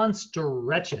on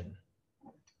stretching?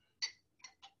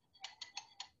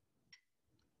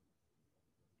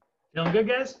 Feeling good,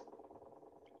 guys?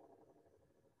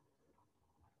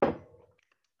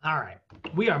 All right,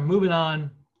 we are moving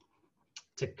on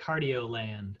to cardio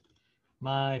land,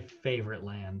 my favorite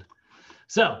land.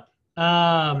 So,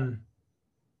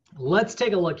 let's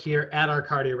take a look here at our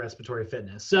cardiorespiratory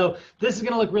fitness. So this is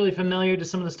going to look really familiar to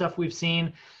some of the stuff we've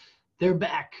seen. They're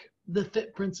back, the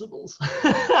FIT principles. You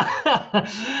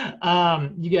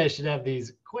guys should have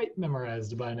these quite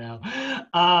memorized by now.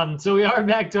 So we are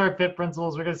back to our FIT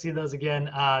principles. We're going to see those again.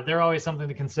 They're always something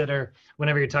to consider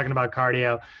whenever you're talking about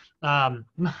cardio.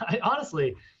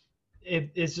 Honestly,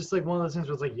 it's just like one of those things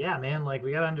where it's like, yeah, man, like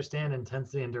we got to understand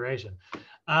intensity and duration.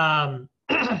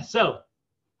 So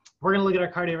we're going to look at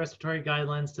our cardiorespiratory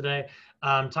guidelines today,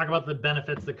 talk about the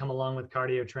benefits that come along with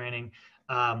cardio training,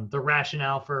 the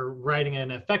rationale for writing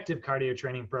an effective cardio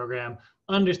training program,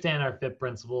 understand our FIT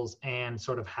principles, and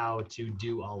sort of how to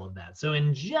do all of that. So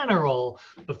in general,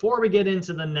 before we get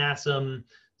into the NASM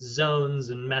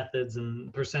zones and methods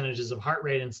and percentages of heart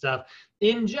rate and stuff,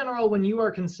 in general, when you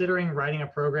are considering writing a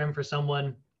program for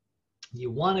someone, you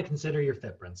want to consider your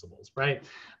FIT principles, right?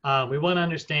 We want to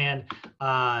understand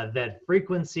that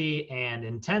frequency and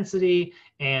intensity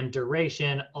and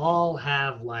duration all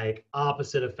have like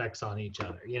opposite effects on each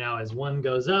other. As one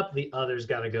goes up, the other's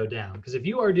got to go down. Because if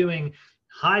you are doing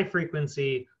high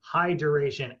frequency, high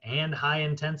duration, and high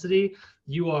intensity,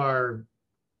 you are,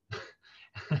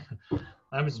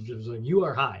 you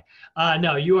are high.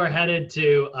 No, you are headed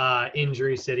to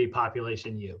injury city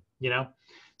population U,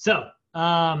 So,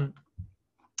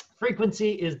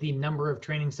 frequency is the number of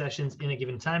training sessions in a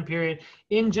given time period.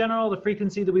 In general, the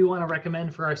frequency that we want to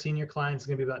recommend for our senior clients is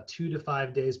going to be about 2 to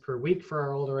 5 days per week for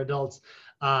our older adults.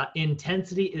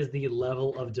 Intensity is the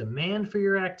level of demand for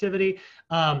your activity.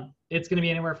 It's going to be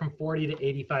anywhere from 40 to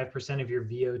 85% of your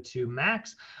VO2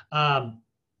 max.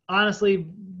 Honestly,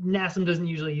 NASM doesn't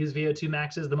usually use VO2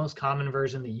 maxes. The most common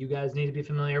version that you guys need to be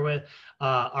familiar with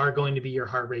are going to be your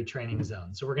heart rate training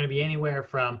zones. So we're going to be anywhere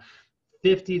from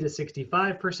 50 to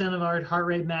 65% of our heart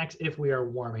rate max if we are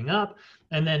warming up,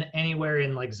 and then anywhere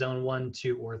in like zone 1,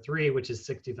 2, or 3, which is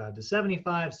 65 to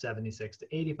 75, 76 to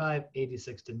 85,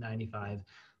 86 to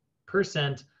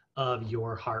 95% of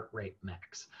your heart rate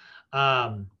max.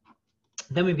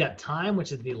 Then we've got time,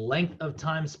 which is the length of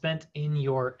time spent in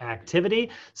your activity.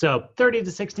 So 30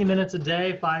 to 60 minutes a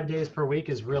day, 5 days per week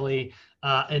is really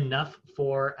enough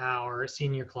for our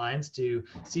senior clients to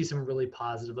see some really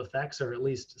positive effects, or at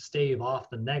least stave off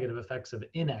the negative effects of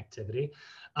inactivity.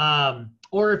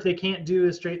 Or if they can't do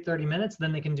a straight 30 minutes,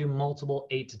 then they can do multiple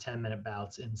 8 to 10 minute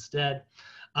bouts instead.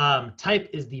 Type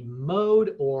is the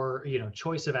mode or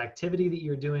choice of activity that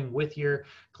you're doing with your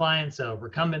client. So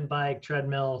recumbent bike,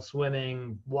 treadmill,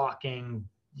 swimming, walking,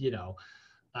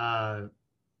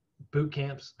 boot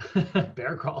camps,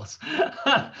 bear crawls,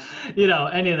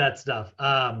 any of that stuff.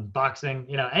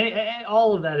 Boxing,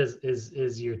 all of that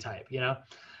is your type,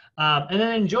 and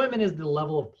then enjoyment is the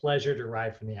level of pleasure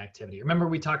derived from the activity. Remember,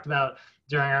 we talked about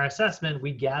during our assessment,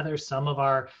 we gather some of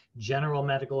our general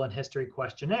medical and history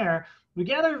questionnaire. We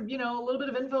gather, a little bit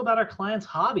of info about our clients'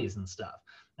 hobbies and stuff.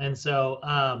 And so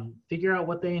figure out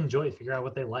what they enjoy, figure out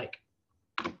what they like.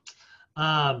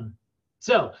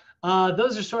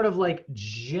 Those are sort of like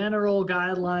general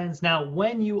guidelines. Now,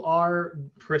 when you are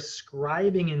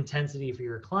prescribing intensity for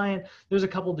your client, there's a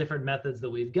couple different methods that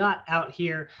we've got out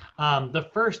here. The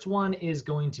first one is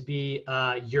going to be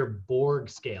your Borg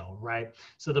scale, right?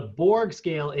 So the Borg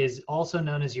scale is also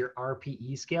known as your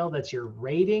RPE scale. That's your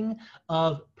rating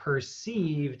of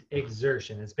perceived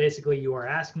exertion. It's basically you are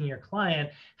asking your client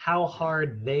how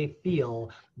hard they feel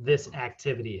this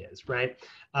activity is, right?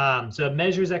 So it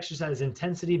measures exercise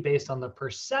intensity based on the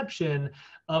perception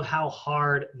of how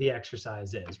hard the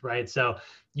exercise is, right? So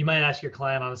you might ask your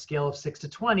client on a scale of 6 to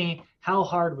 20, how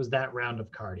hard was that round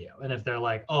of cardio? And if they're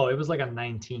like, oh, it was like a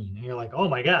 19, and you're like, oh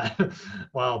my God,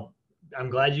 well, I'm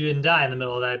glad you didn't die in the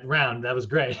middle of that round. That was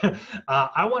great.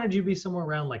 I wanted you to be somewhere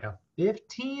around like a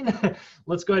 15.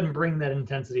 Let's go ahead and bring that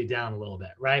intensity down a little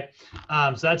bit, right?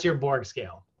 So that's your Borg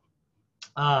scale.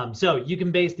 So you can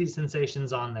base these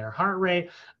sensations on their heart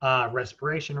rate,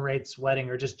 respiration rate, sweating,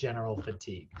 or just general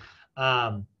fatigue.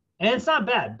 And it's not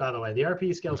bad, by the way. The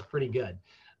RPE scale is pretty good.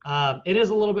 It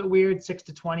is a little bit weird, 6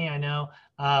 to 20, I know.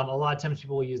 A lot of times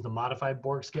people will use the modified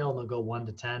Borg scale and they'll go 1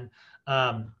 to 10.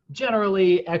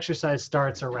 Generally, exercise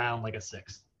starts around like a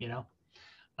 6,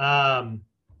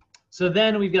 So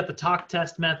then we've got the talk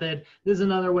test method. This is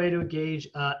another way to gauge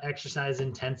exercise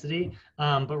intensity,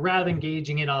 but rather than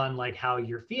gauging it on like how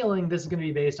you're feeling, this is going to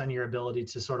be based on your ability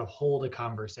to sort of hold a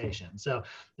conversation. So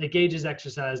it gauges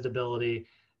exercise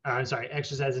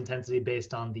intensity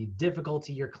based on the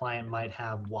difficulty your client might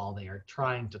have while they are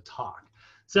trying to talk.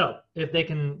 So if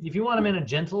you want them in a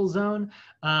gentle zone,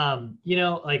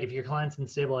 like if your client's in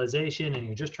stabilization and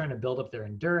you're just trying to build up their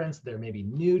endurance, they're maybe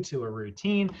new to a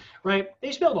routine, right? They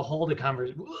should be able to hold a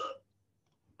conversation.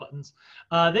 Buttons.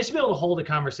 They should be able to hold a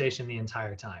conversation the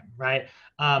entire time, right?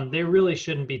 They really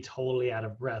shouldn't be totally out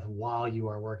of breath while you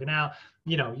are working out.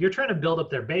 You're trying to build up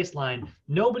their baseline.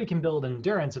 Nobody can build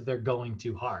endurance if they're going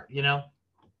too hard.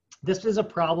 This is a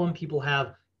problem people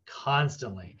have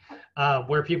constantly,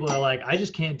 where people are like, I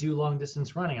just can't do long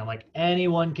distance running. I'm like,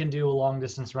 anyone can do a long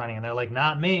distance running. And they're like,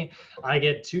 not me. I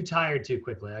get too tired too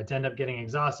quickly. I end up getting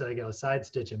exhausted. I get a side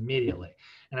stitch immediately.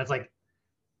 And it's like,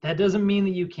 that doesn't mean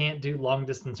that you can't do long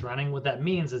distance running. What that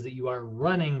means is that you are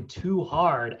running too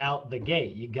hard out the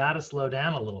gate. You got to slow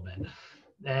down a little bit.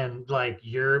 And like,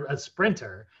 you're a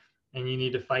sprinter and you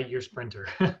need to fight your sprinter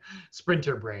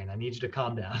brain. I need you to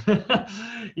calm down.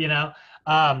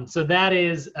 So that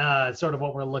is sort of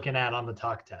what we're looking at on the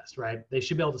talk test, right? They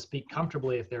should be able to speak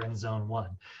comfortably if they're in zone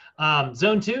 1.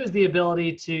 Zone 2 is the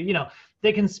ability to,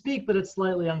 they can speak, but it's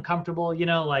slightly uncomfortable,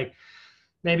 like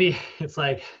maybe it's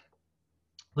like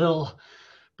little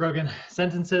broken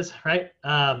sentences, right?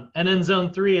 And then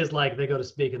zone 3 is like they go to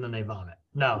speak and then they vomit.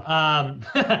 No,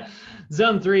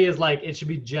 zone 3 is like, it should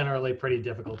be generally pretty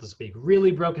difficult to speak. Really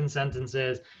broken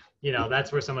sentences,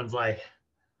 that's where someone's like,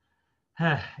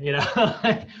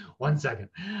 like 1 second.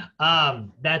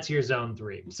 That's your zone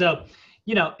 3. So,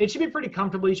 it should be pretty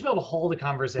comfortable. You should be able to hold a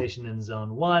conversation in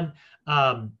zone 1.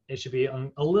 It should be a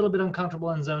little bit uncomfortable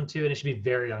in zone 2, and it should be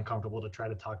very uncomfortable to try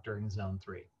to talk during zone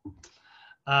 3.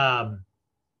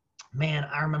 Man,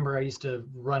 I remember I used to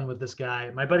run with this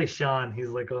guy, my buddy Sean. He's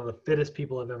like one of the fittest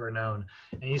people I've ever known,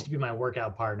 and he used to be my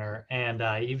workout partner. And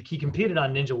he competed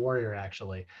on Ninja Warrior,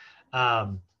 actually.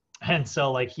 And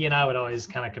so like he and I would always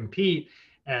kind of compete,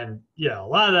 and a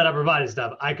lot of that upper body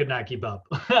stuff I could not keep up.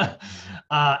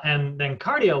 And then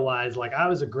cardio wise, like I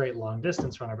was a great long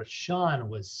distance runner, but Sean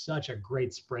was such a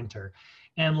great sprinter.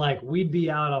 And like we'd be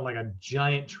out on like a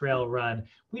giant trail run.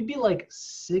 We'd be like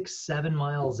 6-7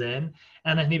 miles in,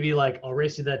 and then he'd be like, "I'll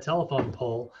race you that telephone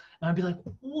pole," and I'd be like,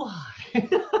 "Why?"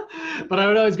 But I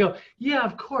would always go, "Yeah,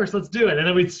 of course, let's do it," and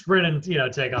then we'd sprint and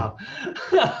take off.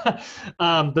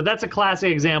 But that's a classic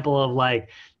example of like,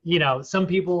 some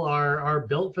people are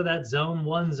built for that zone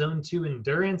 1, zone 2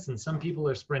 endurance, and some people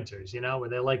are sprinters, where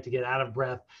they like to get out of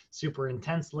breath super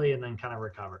intensely and then kind of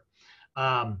recover.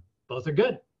 Both are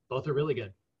good. Both are really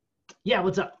good. Yeah,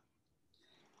 what's up?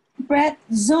 Brett,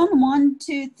 zone 1,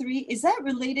 2, 3, is that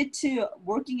related to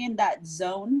working in that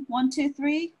zone 1, 2,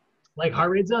 3? Like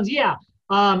heart rate zones? Yeah.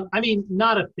 I mean,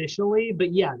 not officially,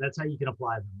 but yeah, that's how you can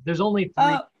apply them. There's only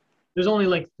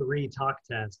like 3 talk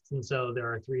tests, and so there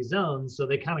are 3 zones, so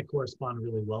they kind of correspond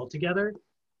really well together.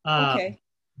 Okay.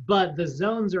 But the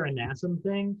zones are a NASM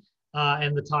thing,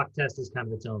 and the talk test is kind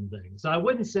of its own thing. So I don't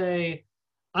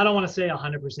want to say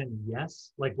 100%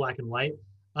 yes, like black and white,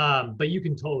 but you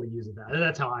can totally use it.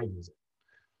 That's how I use it.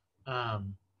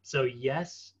 So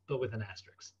yes, but with an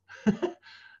asterisk.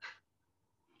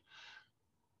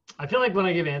 I feel like when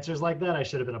I give answers like that, I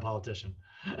should have been a politician.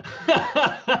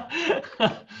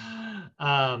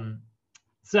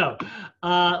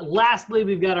 Lastly,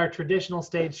 we've got our traditional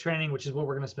stage training, which is what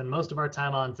we're going to spend most of our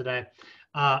time on today.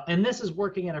 And this is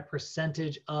working at a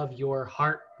percentage of your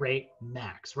heart rate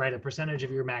max, right? A percentage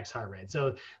of your max heart rate.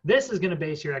 So this is going to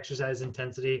base your exercise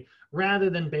intensity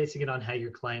rather than basing it on how your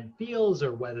client feels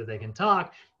or whether they can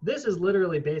talk. This is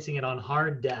literally basing it on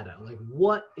hard data, like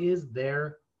what is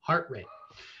their heart rate?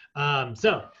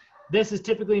 So this is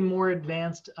typically more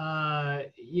advanced,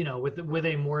 with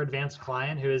a more advanced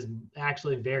client who is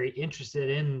actually very interested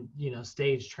in,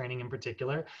 stage training in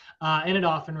particular. And it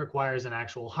often requires an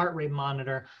actual heart rate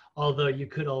monitor, although you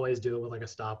could always do it with like a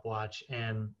stopwatch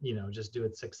and, just do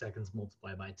it 6 seconds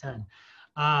multiplied by 10.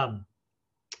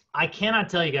 I cannot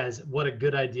tell you guys what a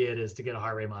good idea it is to get a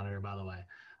heart rate monitor, by the way.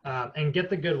 And get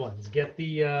the good ones. Get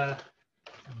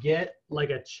like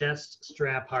a chest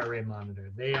strap heart rate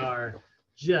monitor. They are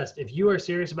just, if you are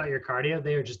serious about your cardio,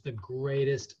 they are just the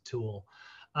greatest tool,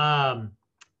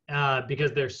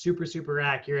 because they're super, super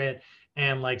accurate.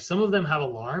 And like some of them have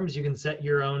alarms. You can set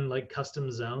your own like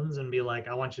custom zones and be like,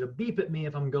 I want you to beep at me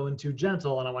if I'm going too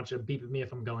gentle, and I want you to beep at me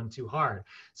if I'm going too hard.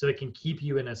 So it can keep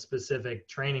you in a specific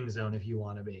training zone if you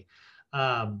want to be,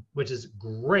 which is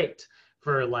great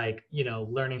for like,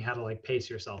 learning how to like pace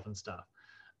yourself and stuff.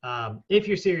 If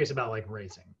you're serious about like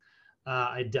racing,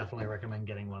 I definitely recommend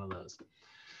getting one of those.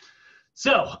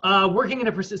 So working in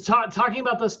talking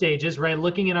about those stages, right?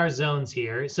 Looking at our zones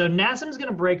here. So NASM is going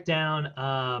to break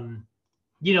down,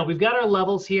 we've got our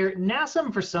levels here.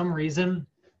 NASM, for some reason,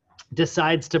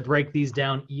 decides to break these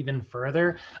down even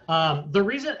further. The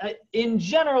reason, in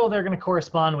general, they're going to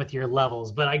correspond with your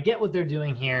levels, but I get what they're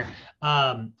doing here.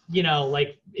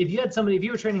 Like if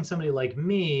you were training somebody like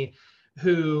me,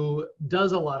 who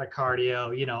does a lot of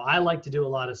cardio, I like to do a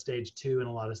lot of stage 2 and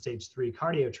a lot of stage 3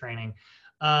 cardio training.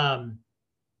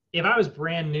 If I was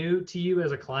brand new to you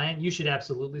as a client, you should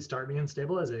absolutely start me in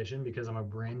stabilization because I'm a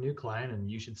brand new client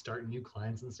and you should start new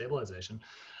clients in stabilization.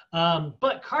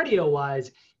 But cardio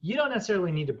wise, you don't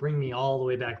necessarily need to bring me all the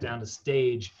way back down to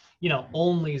stage,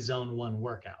 only zone 1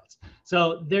 workouts.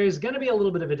 So there's going to be a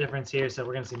little bit of a difference here. So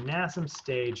we're going to see NASM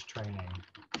stage training.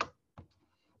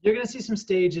 You're going to see some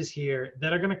stages here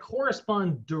that are going to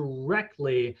correspond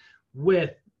directly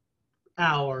with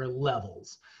our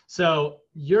levels. So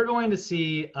you're going to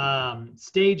see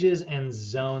stages and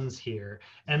zones here.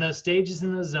 And those stages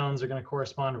and those zones are going to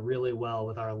correspond really well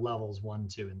with our levels 1,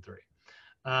 2, and 3.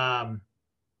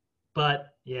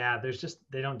 But yeah,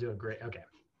 they don't do a great, okay.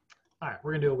 All right,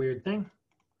 we're going to do a weird thing.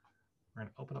 We're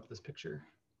going to open up this picture.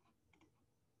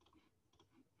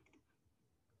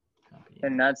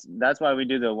 And that's why we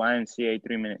do the YMCA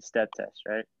 3-minute step test,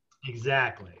 right?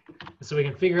 Exactly. So we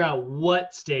can figure out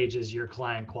what stages your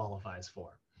client qualifies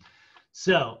for.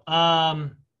 So,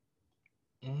 and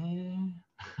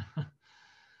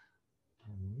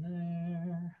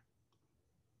there.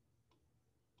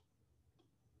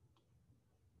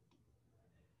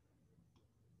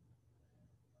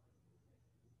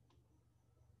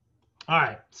 All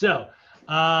right. So,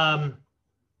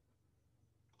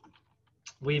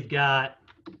 we've got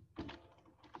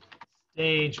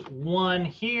stage 1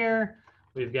 here.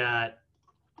 We've got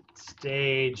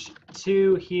stage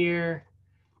 2 here.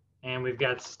 And we've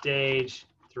got stage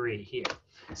 3 here.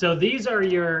 So these are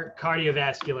your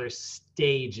cardiovascular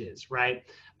stages, right?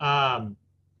 Look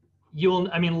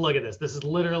at this. This is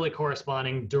literally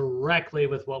corresponding directly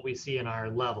with what we see in our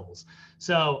levels.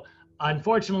 So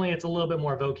Unfortunately, it's a little bit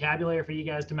more vocabulary for you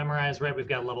guys to memorize, right? We've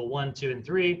got level 1, 2, and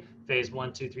 3, phase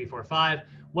 1, 2, 3, 4, 5.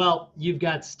 Well, you've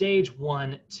got stage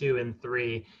 1, 2, and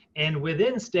 3. And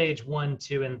within stage 1,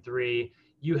 2, and 3,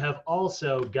 you have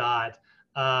also got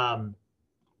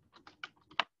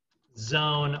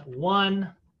zone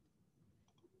 1.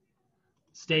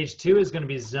 Stage 2 is going to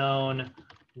be zone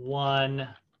 1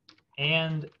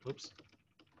 and, oops,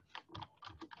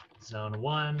 zone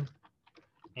 1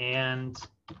 and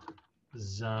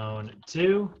zone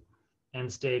 2, and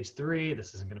stage 3,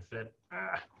 this isn't going to fit,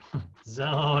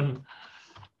 zone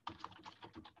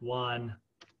 1,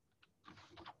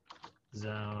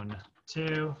 zone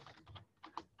 2,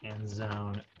 and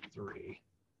zone 3.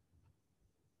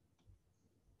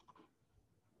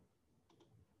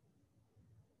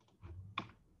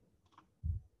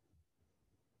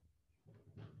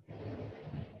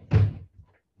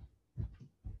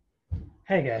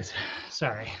 Hey guys,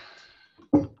 sorry.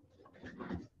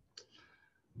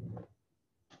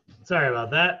 Sorry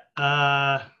about that.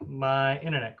 My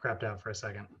internet crapped out for a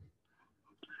second.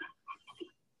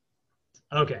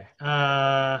 Okay, put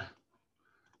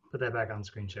that back on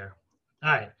screen share.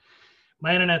 All right,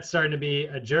 my internet's starting to be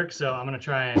a jerk, so I'm gonna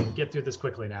try and get through this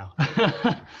quickly now.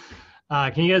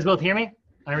 Can you guys both hear me?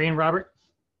 Irene, Robert?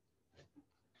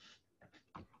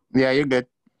 Yeah, you're good.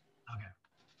 Okay.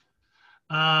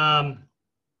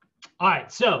 All right,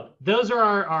 so those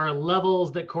are our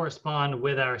levels that correspond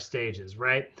with our stages,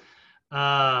 right?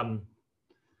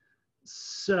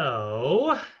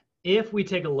 So if we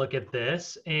take a look at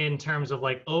this in terms of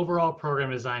like overall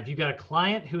program design, if you've got a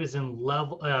client who is in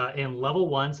level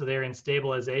 1, so they're in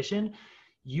stabilization,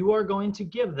 you are going to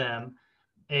give them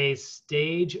a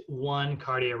stage 1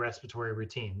 cardiorespiratory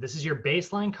routine. This is your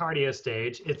baseline cardio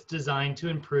stage. It's designed to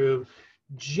improve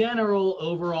general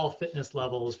overall fitness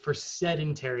levels for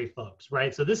sedentary folks,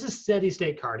 right? So this is steady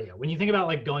state cardio. When you think about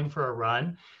like going for a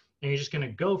run and you're just going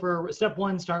to go for step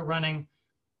 1, start running,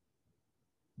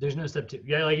 there's no step 2.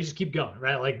 Yeah, like you just keep going,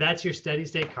 right? Like that's your steady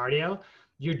state cardio.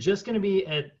 You're just going to be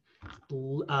at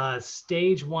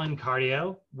stage 1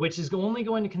 cardio, which is only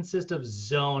going to consist of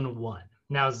zone 1.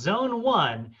 Now, zone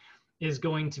 1 is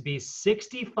going to be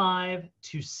 65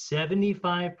 to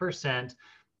 75%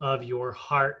 of your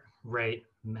heart rate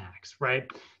max, right?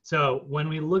 So when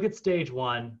we look at stage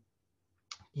 1,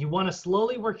 you want to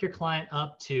slowly work your client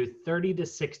up to 30 to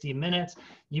 60 minutes.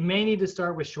 You may need to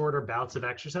start with shorter bouts of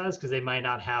exercise because they might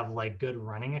not have like good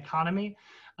running economy.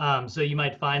 So you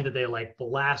might find that they like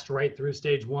blast right through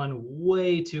stage 1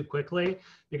 way too quickly,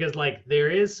 because like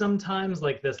there is sometimes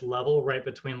like this level right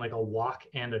between like a walk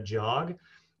and a jog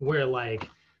where like,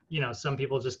 you know, some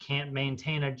people just can't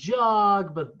maintain a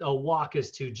jog, but a walk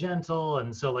is too gentle.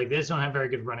 And so like they just don't have very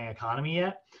good running economy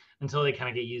yet until they kind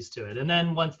of get used to it. And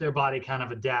then once their body kind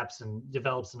of adapts and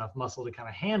develops enough muscle to kind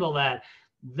of handle that,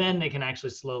 then they can actually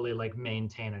slowly like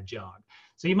maintain a jog.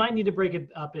 So you might need to break it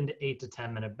up into 8 to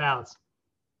 10 minute bouts.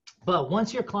 But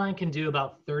once your client can do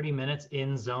about 30 minutes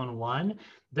in zone 1,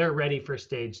 they're ready for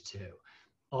stage 2.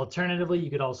 Alternatively,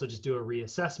 you could also just do a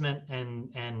reassessment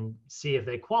and see if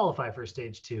they qualify for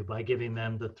stage 2 by giving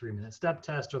them the 3-minute step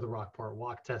test or the Rockport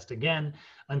walk test again,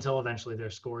 until eventually their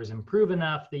scores improve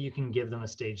enough that you can give them a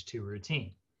stage 2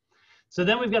 routine. So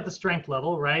then we've got the strength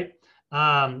level, right?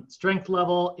 Strength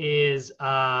level is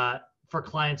for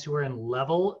clients who are in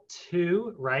level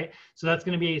 2, right? So that's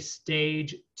going to be a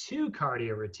stage 2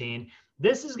 cardio routine.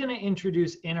 This is going to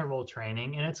introduce interval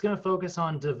training, and it's going to focus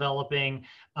on developing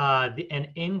an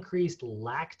increased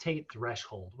lactate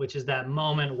threshold, which is that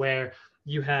moment where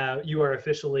you are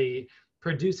officially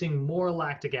producing more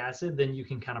lactic acid than you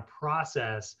can kind of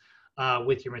process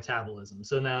with your metabolism.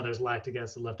 So now there's lactic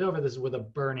acid left over. This is where the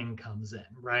burning comes in,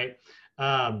 right?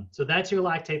 So that's your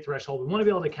lactate threshold. We want to be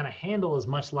able to kind of handle as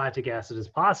much lactic acid as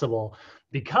possible,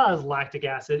 because lactic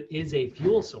acid is a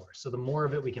fuel source. So the more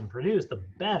of it we can produce, the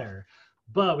better.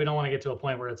 But we don't want to get to a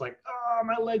point where it's like, oh,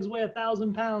 my legs weigh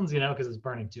 1,000 pounds, you know, because it's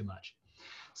burning too much.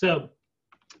 So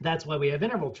that's why we have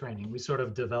interval training. We sort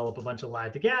of develop a bunch of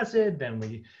lactic acid, then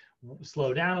we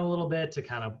slow down a little bit to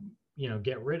kind of, you know,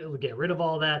 get rid of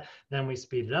all that. Then we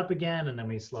speed it up again, and then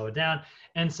we slow it down.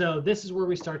 And so this is where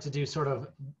we start to do sort of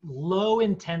low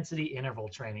intensity interval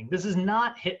training. This is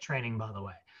not HIIT training, by the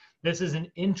way. This is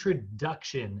an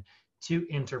introduction to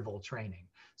interval training.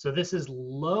 So this is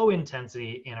low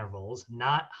intensity intervals,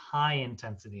 not high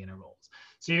intensity intervals.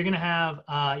 So you're going to have,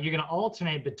 you're going to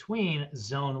alternate between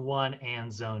zone 1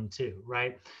 and zone 2,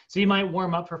 right? So you might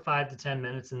warm up for 5 to 10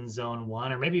 minutes in zone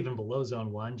 1, or maybe even below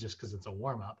zone 1, just because it's a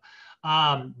warm up.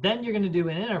 Then you're going to do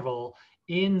an interval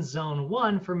in zone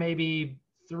 1 for maybe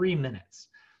 3 minutes.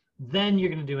 Then you're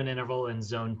going to do an interval in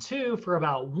zone 2 for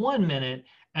about 1 minute,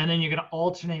 and then you're going to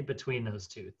alternate between those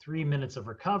two. 3 minutes of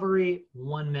recovery,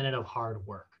 1 minute of hard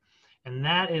work. And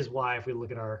that is why, if we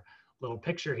look at our little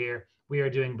picture here, we are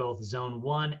doing both zone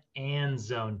 1 and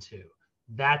zone 2.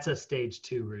 That's a stage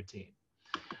 2 routine.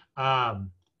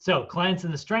 So clients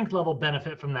in the strength level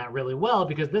benefit from that really well,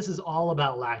 because this is all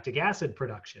about lactic acid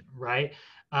production, right?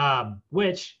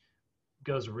 Which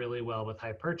goes really well with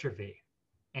hypertrophy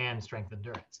and strength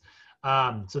endurance.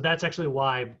 So that's actually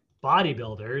why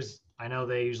bodybuilders, I know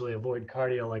they usually avoid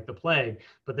cardio like the plague,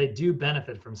 but they do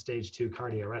benefit from stage 2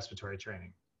 cardiorespiratory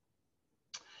training.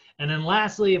 And then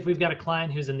lastly, if we've got a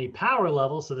client who's in the power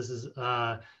level, so this is,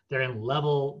 they're in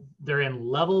level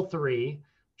 3,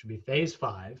 which would be phase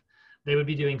 5, they would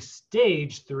be doing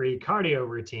stage 3 cardio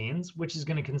routines, which is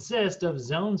going to consist of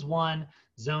zones 1,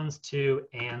 zones 2,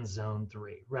 and zone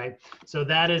 3, right? So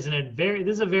that is this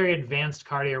is a very advanced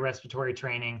cardiorespiratory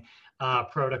training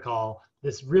protocol.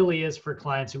 This really is for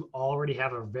clients who already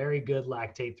have a very good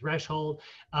lactate threshold.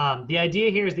 The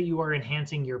idea here is that you are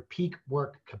enhancing your peak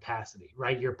work capacity,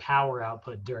 right? Your power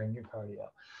output during your cardio.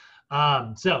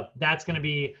 So that's going to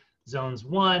be zones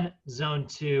 1, zone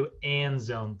 2, and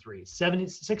zone 3.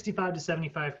 65 to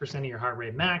 75% of your heart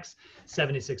rate max,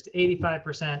 76 to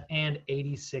 85%, and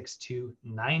 86 to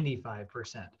 95%.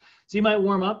 So you might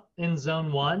warm up in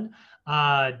zone 1,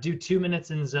 do 2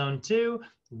 minutes in zone 2,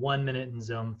 1 minute in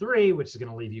zone 3, which is going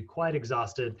to leave you quite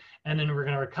exhausted. And then we're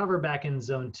going to recover back in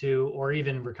zone 2, or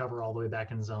even recover all the way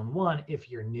back in zone 1 if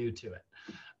you're new to it.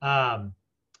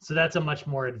 So that's a much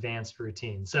more advanced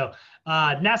routine. So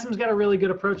NASM's got a really good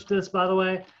approach to this, by the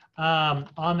way,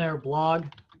 on their blog.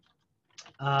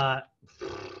 Come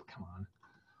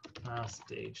on,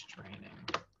 stage training.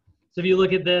 So if you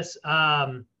look at this,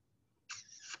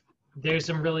 there's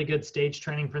some really good stage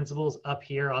training principles up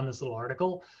here on this little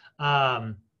article.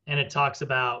 And it talks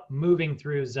about moving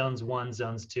through zones 1,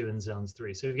 zones 2, and zones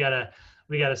 3. So we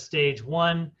got a stage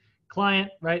 1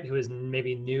 client, right, who is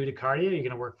maybe new to cardio. You're going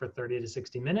to work for 30 to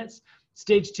 60 minutes.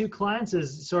 Stage 2 clients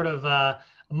is sort of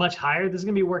much higher. This is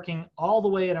going to be working all the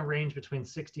way in a range between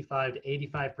 65 to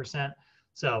 85%.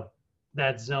 So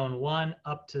that's zone 1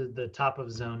 up to the top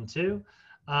of zone 2.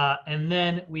 And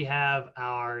then we have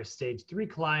our stage 3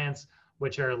 clients,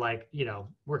 which are like,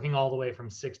 working all the way from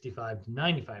 65 to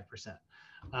 95%,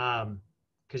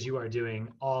 because you are doing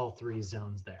all 3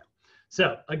 zones there.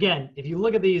 So again, if you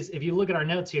look at these, if you look at our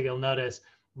notes here, you'll notice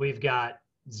we've got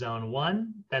zone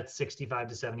 1, that's 65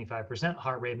 to 75%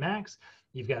 heart rate max.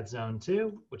 You've got zone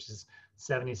 2, which is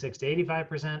 76 to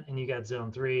 85%, and you got zone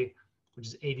 3, which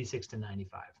is 86 to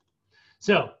 95.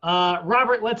 So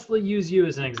Robert, let's use you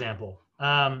as an example.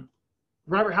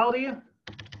 Robert, how old are you?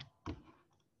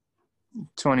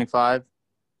 25.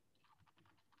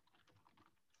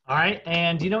 All right,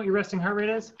 and do you know what your resting heart rate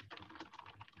is?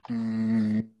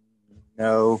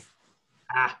 No.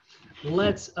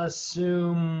 Let's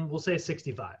assume, we'll say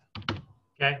 65,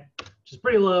 okay? Which is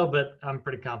pretty low, but I'm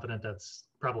pretty confident that's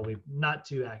probably not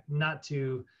too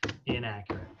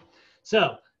inaccurate.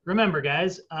 So remember,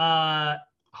 guys,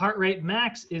 heart rate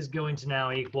max is going to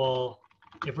now equal,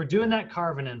 if we're doing that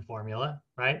Karvonen formula,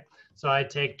 right? So I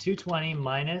take 220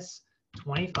 minus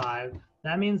 25.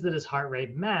 That means that his heart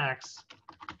rate max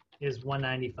is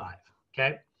 195,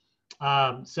 okay?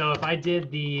 So if I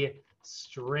did the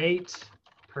straight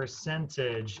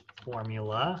percentage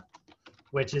formula,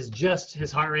 which is just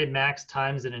his heart rate max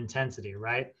times an intensity,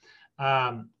 right?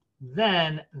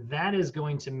 Then that is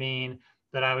going to mean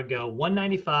that I would go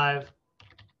 195,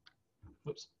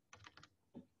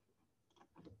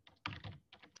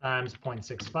 times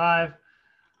 0.65,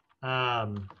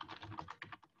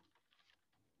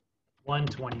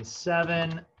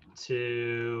 127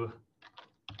 to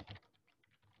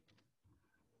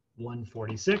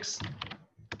 146.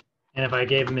 And if I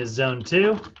gave him his zone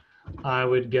 2, I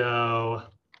would go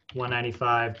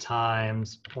 195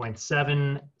 times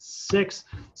 0.76.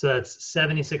 So that's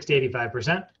 76 to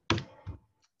 85%. So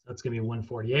that's going to be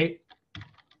 148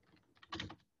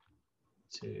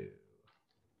 to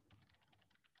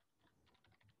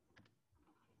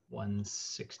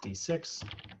 166.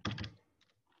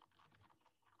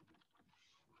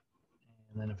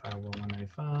 And then if I roll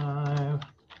 195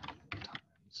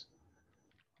 times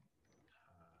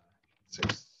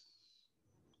 6.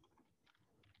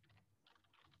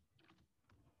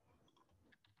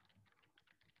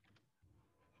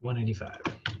 $185.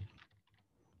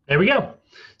 There we go.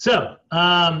 So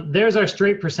there's our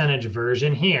straight percentage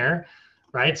version here,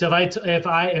 right? So if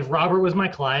Robert was my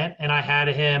client and I had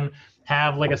him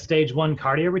have like a stage 1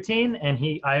 cardio routine, and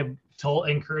I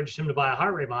encouraged him to buy a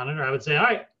heart rate monitor, I would say, all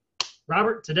right,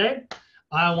 Robert, today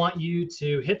I want you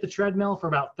to hit the treadmill for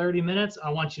about 30 minutes. I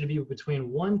want you to be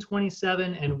between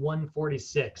 127 and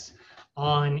 146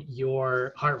 on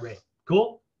your heart rate.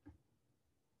 Cool?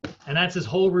 And that's his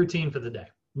whole routine for the day.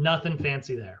 Nothing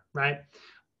fancy there, right?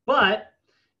 But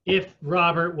if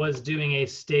Robert was doing a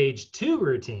stage 2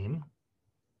 routine,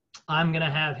 I'm going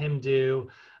to have him do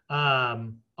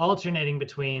alternating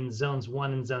between zones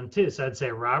 1 and zone 2. So I'd say,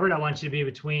 Robert, I want you to be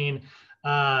between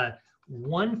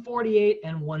 148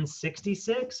 and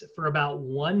 166 for about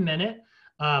 1 minute.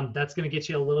 That's going to get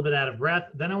you a little bit out of breath.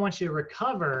 Then I want you to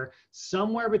recover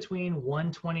somewhere between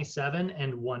 127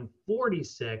 and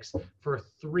 146 for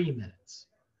 3 minutes.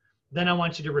 Then I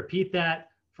want you to repeat that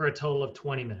for a total of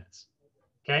 20 minutes.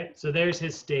 Okay, so there's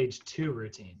his stage 2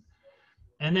 routine.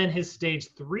 And then his stage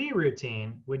 3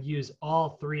 routine would use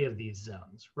all 3 of these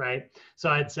zones, right? So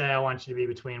I'd say I want you to be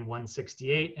between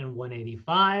 168 and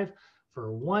 185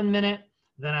 for 1 minute.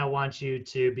 Then I want you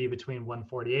to be between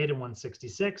 148 and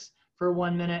 166 for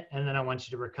 1 minute. And then I want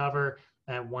you to recover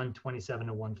at 127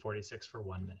 to 146 for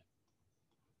 1 minute.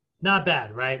 Not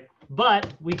bad, right?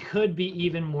 But we could be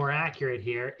even more accurate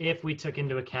here if we took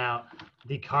into account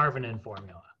the Karvonen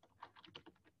formula.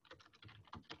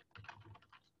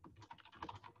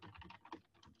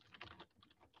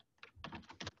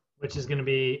 Which is going to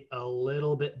be a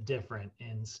little bit different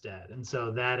instead. And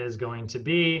so that is going to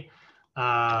be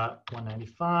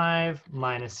 195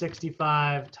 minus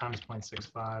 65 times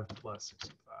 0.65 plus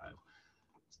 65.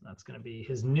 So that's going to be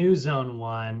his new zone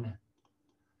 1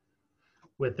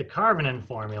 with the Karvonen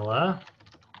formula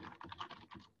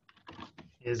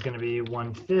is going to be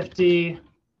 150,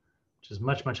 which is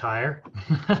much, much higher.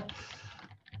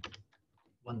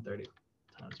 130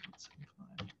 times 175.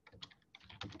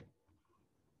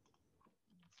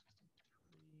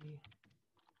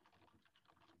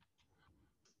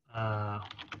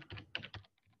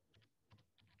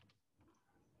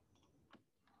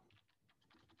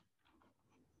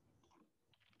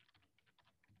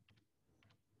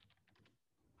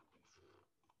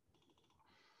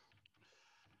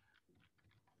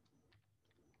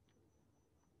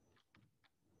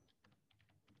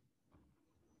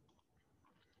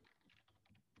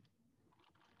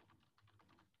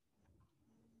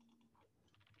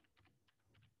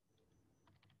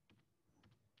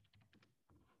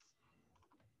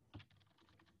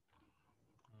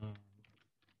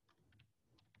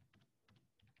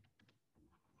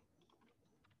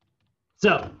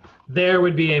 So there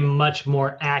would be a much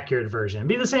more accurate version. It'd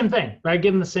be the same thing, right?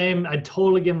 Give him the same, I'd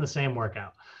totally give him the same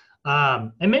workout.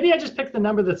 And maybe I just pick the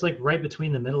number that's like right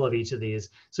between the middle of each of these,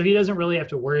 so he doesn't really have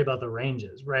to worry about the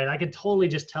ranges, right? I could totally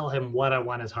just tell him what I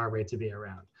want his heart rate to be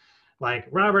around. Like,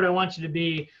 Robert, I want you to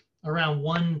be around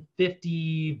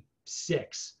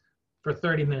 156 for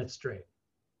 30 minutes straight.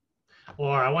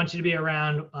 Or I want you to be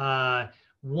around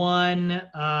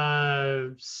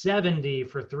 170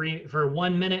 for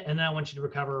 1 minute, and then I want you to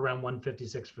recover around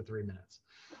 156 for 3 minutes.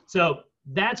 So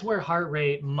that's where heart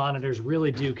rate monitors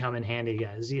really do come in handy,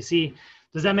 guys. You see,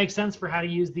 does that make sense for how to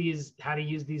use these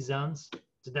zones?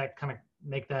 Did that kind of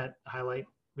make that highlight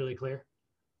really clear?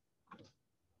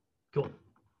 Cool.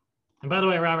 And by the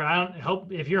way, Robert, I don't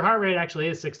hope if your heart rate actually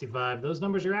is 65, those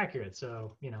numbers are accurate.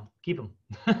 So, you know, keep them.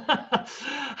 Take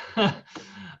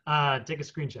a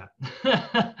screenshot.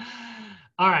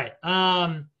 All right.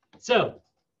 So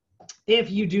if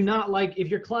you do not like, if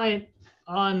your client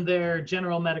on their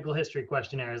general medical history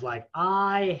questionnaire is like,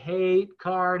 I hate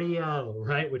cardio,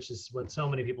 right? Which is what so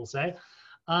many people say.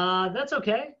 That's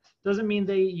okay. Doesn't mean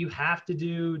you have to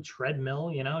do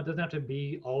treadmill, you know, it doesn't have to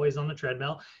be always on the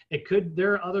treadmill.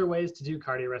 There are other ways to do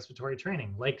cardiorespiratory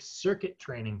training, like circuit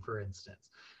training, for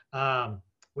instance,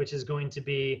 which is going to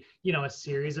be, you know, a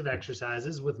series of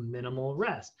exercises with minimal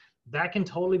rest. That can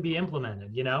totally be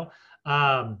implemented, you know.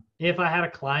 If I had a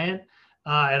client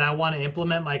and I want to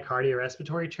implement my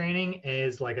cardiorespiratory training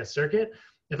as like a circuit,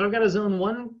 if I've got a zone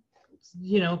 1,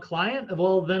 you know, client,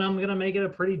 well, then I'm going to make it a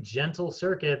pretty gentle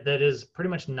circuit that is pretty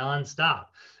much nonstop.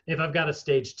 If I've got a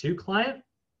stage 2 client,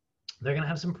 they're going to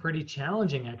have some pretty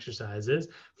challenging exercises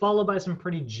followed by some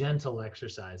pretty gentle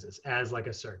exercises as like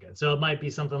a circuit. So it might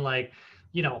be something like,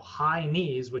 you know, high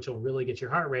knees, which will really get your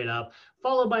heart rate up,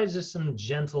 followed by just some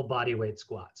gentle body weight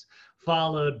squats,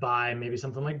 followed by maybe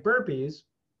something like burpees,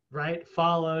 right?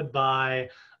 Followed by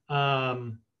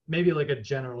maybe like a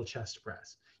general chest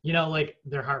press. You know, like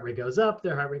their heart rate goes up,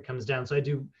 their heart rate comes down. So I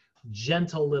do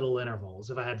gentle little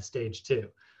intervals if I had stage 2.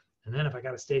 And then if I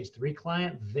got a stage 3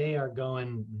 client, they are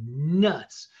going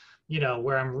nuts. you know,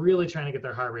 where I'm really trying to get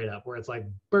their heart rate up, where it's like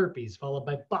burpees followed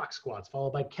by box squats,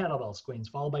 followed by kettlebell swings,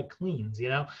 followed by cleans, you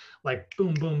know, like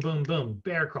boom, boom, boom, boom,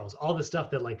 bear crawls, all this stuff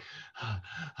that like,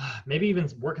 maybe even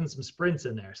working some sprints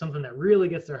in there, something that really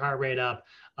gets their heart rate up.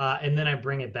 And then I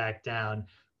bring it back down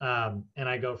and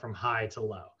I go from high to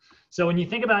low. So when you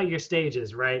think about your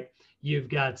stages, right, you've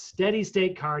got steady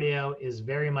state cardio is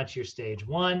very much your stage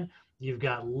 1. You've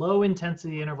got low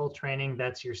intensity interval training,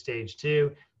 that's your stage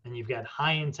 2. And you've got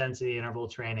high intensity interval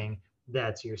training,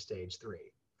 that's your stage 3.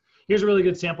 Here's a really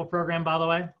good sample program, by the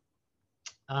way,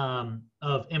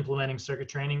 of implementing circuit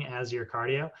training as your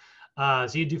cardio.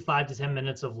 So you do 5 to 10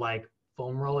 minutes of like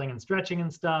foam rolling and stretching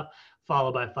and stuff,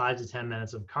 followed by 5 to 10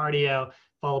 minutes of cardio,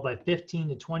 followed by 15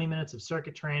 to 20 minutes of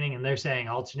circuit training. And they're saying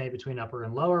alternate between upper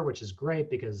and lower, which is great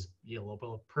because you have a little bit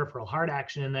of peripheral heart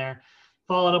action in there.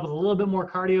 Followed up with a little bit more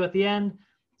cardio at the end,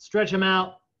 stretch them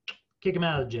out, kick them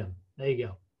out of the gym. There you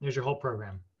go. There's your whole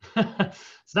program.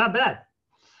 It's not bad.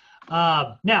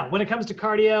 Now, when it comes to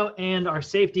cardio and our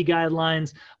safety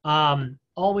guidelines,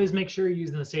 always make sure you're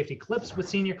using the safety clips with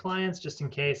senior clients, just in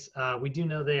case. We do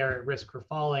know they are at risk for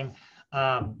falling.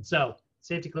 So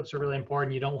safety clips are really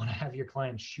important. You don't want to have your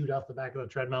clients shoot off the back of the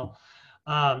treadmill.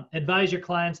 Advise your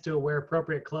clients to wear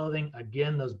appropriate clothing.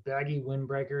 Again, those baggy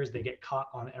windbreakers, they get caught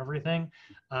on everything.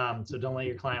 So don't let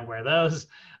your client wear those.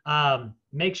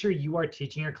 Make sure you are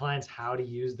teaching your clients how to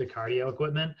use the cardio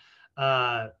equipment.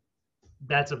 I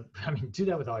mean, do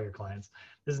that with all your clients.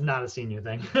 This is not a senior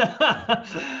thing.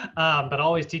 But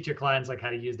always teach your clients like how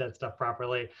to use that stuff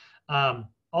properly.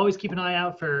 Always keep an eye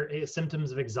out for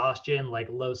symptoms of exhaustion, like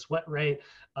low sweat rate,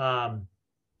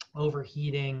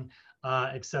 overheating,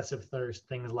 excessive thirst,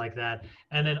 things like that.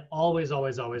 And then always,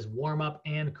 always, always warm up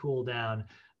and cool down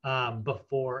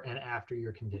before and after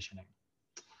your conditioning.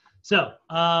 So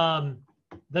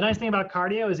the nice thing about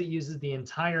cardio is it uses the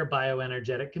entire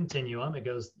bioenergetic continuum. It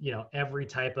goes, you know, every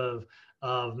type of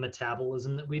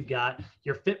metabolism that we've got.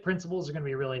 Your FIT principles are going to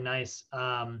be really nice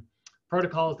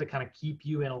protocols that kind of keep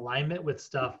you in alignment with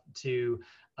stuff to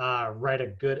write a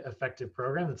good, effective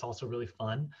program that's also really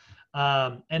fun.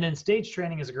 And then stage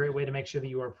training is a great way to make sure that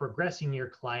you are progressing your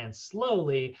clients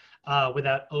slowly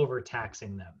without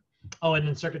overtaxing them. Oh, and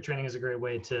then circuit training is a great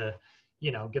way to,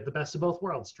 you know, get the best of both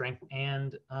worlds, strength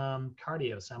and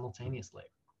cardio simultaneously.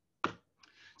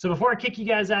 So before I kick you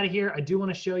guys out of here, I do want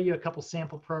to show you a couple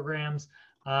sample programs.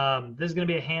 This is going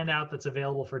to be a handout that's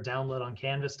available for download on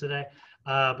Canvas today.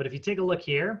 But if you take a look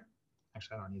here,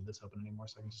 actually, I don't need this open anymore,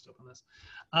 so I can just open this.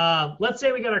 Let's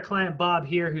say we got our client Bob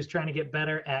here who's trying to get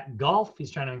better at golf.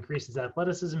 He's trying to increase his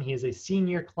athleticism. He is a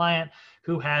senior client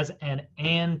who has an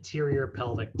anterior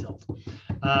pelvic tilt.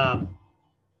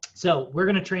 So we're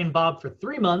going to train Bob for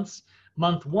 3 months.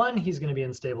 Month 1, he's going to be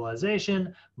in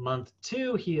stabilization. Month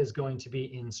 2, he is going to be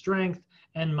in strength.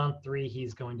 And month 3,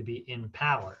 he's going to be in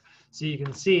power. So you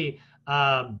can see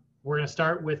we're going to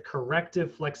start with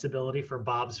corrective flexibility for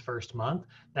Bob's first month.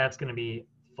 That's going to be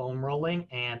foam rolling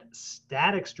and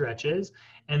static stretches.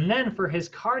 And then for his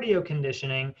cardio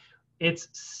conditioning,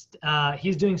 it's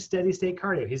he's doing steady state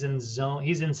cardio. He's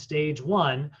in stage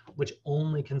 1, which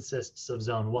only consists of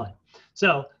zone 1.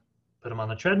 So put him on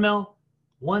the treadmill,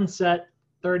 1 set,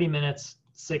 30 minutes,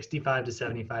 65 to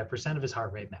 75% of his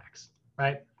heart rate max,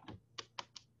 right?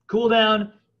 Cool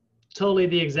down. Totally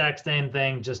the exact same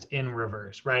thing, just in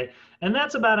reverse, right? And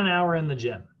that's about an hour in the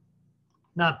gym.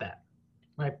 Not bad,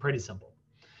 right? Pretty simple.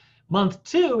 Month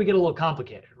 2, we get a little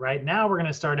complicated, right? Now we're going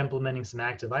to start implementing some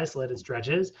active isolated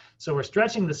stretches. So we're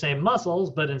stretching the same muscles,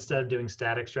 but instead of doing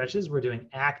static stretches, we're doing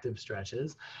active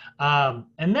stretches.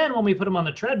 And then when we put him on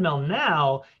the treadmill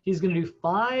now, he's going to do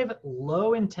 5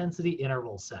 low intensity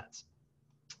interval sets.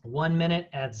 1 minute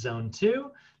at zone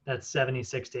 2. That's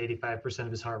 76 to 85%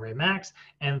 of his heart rate max,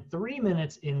 and 3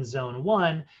 minutes in zone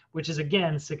 1, which is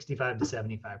again 65 to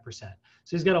 75%. So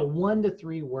he's got a 1 to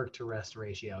 3 work to rest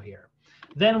ratio here.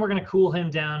 Then we're going to cool him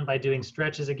down by doing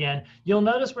stretches again. You'll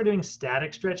notice we're doing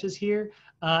static stretches here,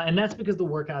 and that's because the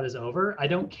workout is over. I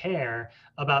don't care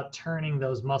about turning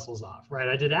those muscles off, right?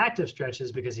 I did active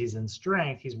stretches because he's in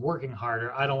strength, he's working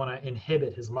harder. I don't want to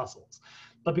inhibit his muscles.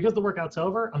 But because the workout's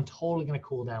over, I'm totally going to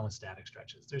cool down with static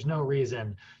stretches. There's no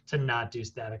reason to not do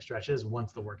static stretches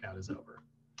once the workout is over.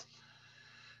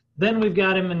 Then we've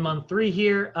got him in month 3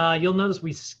 here. You'll notice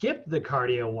we skipped the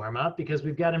cardio warm-up because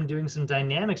we've got him doing some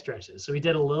dynamic stretches. So he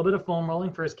did a little bit of foam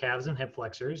rolling for his calves and hip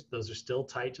flexors. Those are still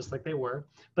tight, just like they were.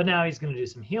 But now he's going to do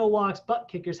some heel walks, butt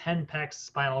kickers, hen pecks,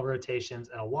 spinal rotations,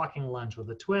 and a walking lunge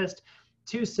with a twist.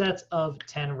 2 sets of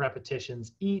 10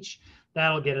 repetitions each.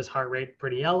 That'll get his heart rate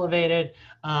pretty elevated,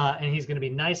 and he's going to be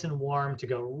nice and warm to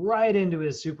go right into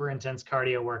his super intense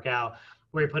cardio workout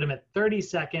where we put him at 30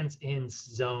 seconds in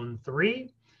zone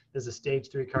 3. This is a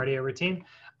stage 3 cardio routine.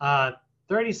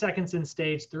 30 seconds in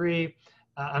stage 3.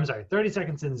 30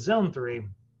 seconds in zone 3,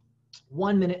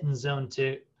 1 minute in zone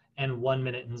 2, and 1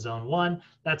 minute in zone 1.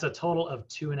 That's a total of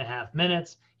 2.5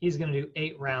 minutes. He's going to do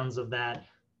 8 rounds of that.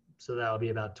 So that'll be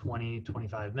about 20,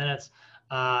 25 minutes.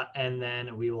 And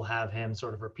then we will have him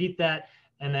sort of repeat that.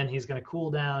 And then he's going to cool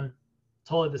down,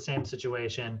 totally the same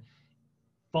situation.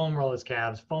 Foam roll his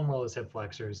calves, foam roll his hip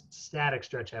flexors, static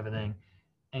stretch everything,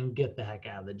 and get the heck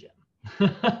out of the gym.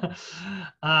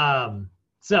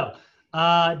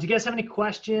 Do you guys have any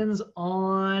questions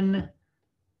on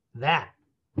that?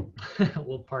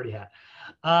 Little party hat.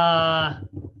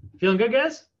 Feeling good,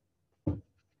 guys?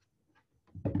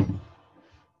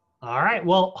 All right.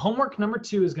 Well, homework number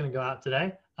 2 is going to go out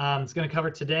today. It's going to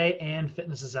cover today and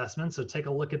fitness assessment. So take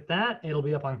a look at that. It'll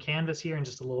be up on Canvas here in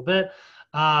just a little bit.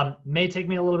 May take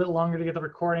me a little bit longer to get the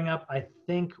recording up. I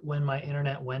think when my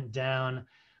internet went down,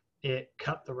 it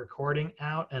cut the recording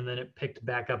out and then it picked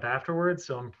back up afterwards.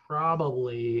 So I'm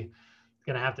probably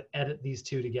going to have to edit these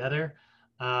 2 together,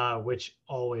 which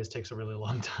always takes a really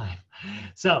long time.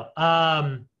 So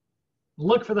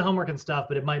look for the homework and stuff,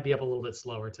 but it might be up a little bit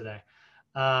slower today.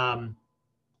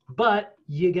 But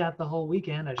you got the whole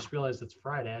weekend. I just realized it's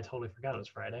Friday. I totally forgot it was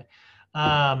Friday.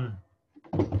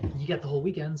 You got the whole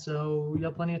weekend, so you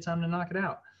have plenty of time to knock it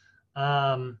out.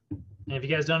 And if you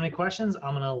guys don't have any questions,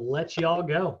 I'm going to let you all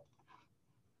go.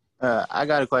 I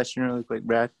got a question really quick,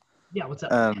 Brad. Yeah, what's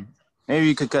up? Maybe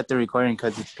you could cut the recording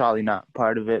because it's probably not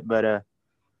part of it, but yeah.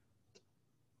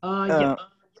 all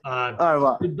right,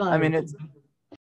 well, goodbye. I mean,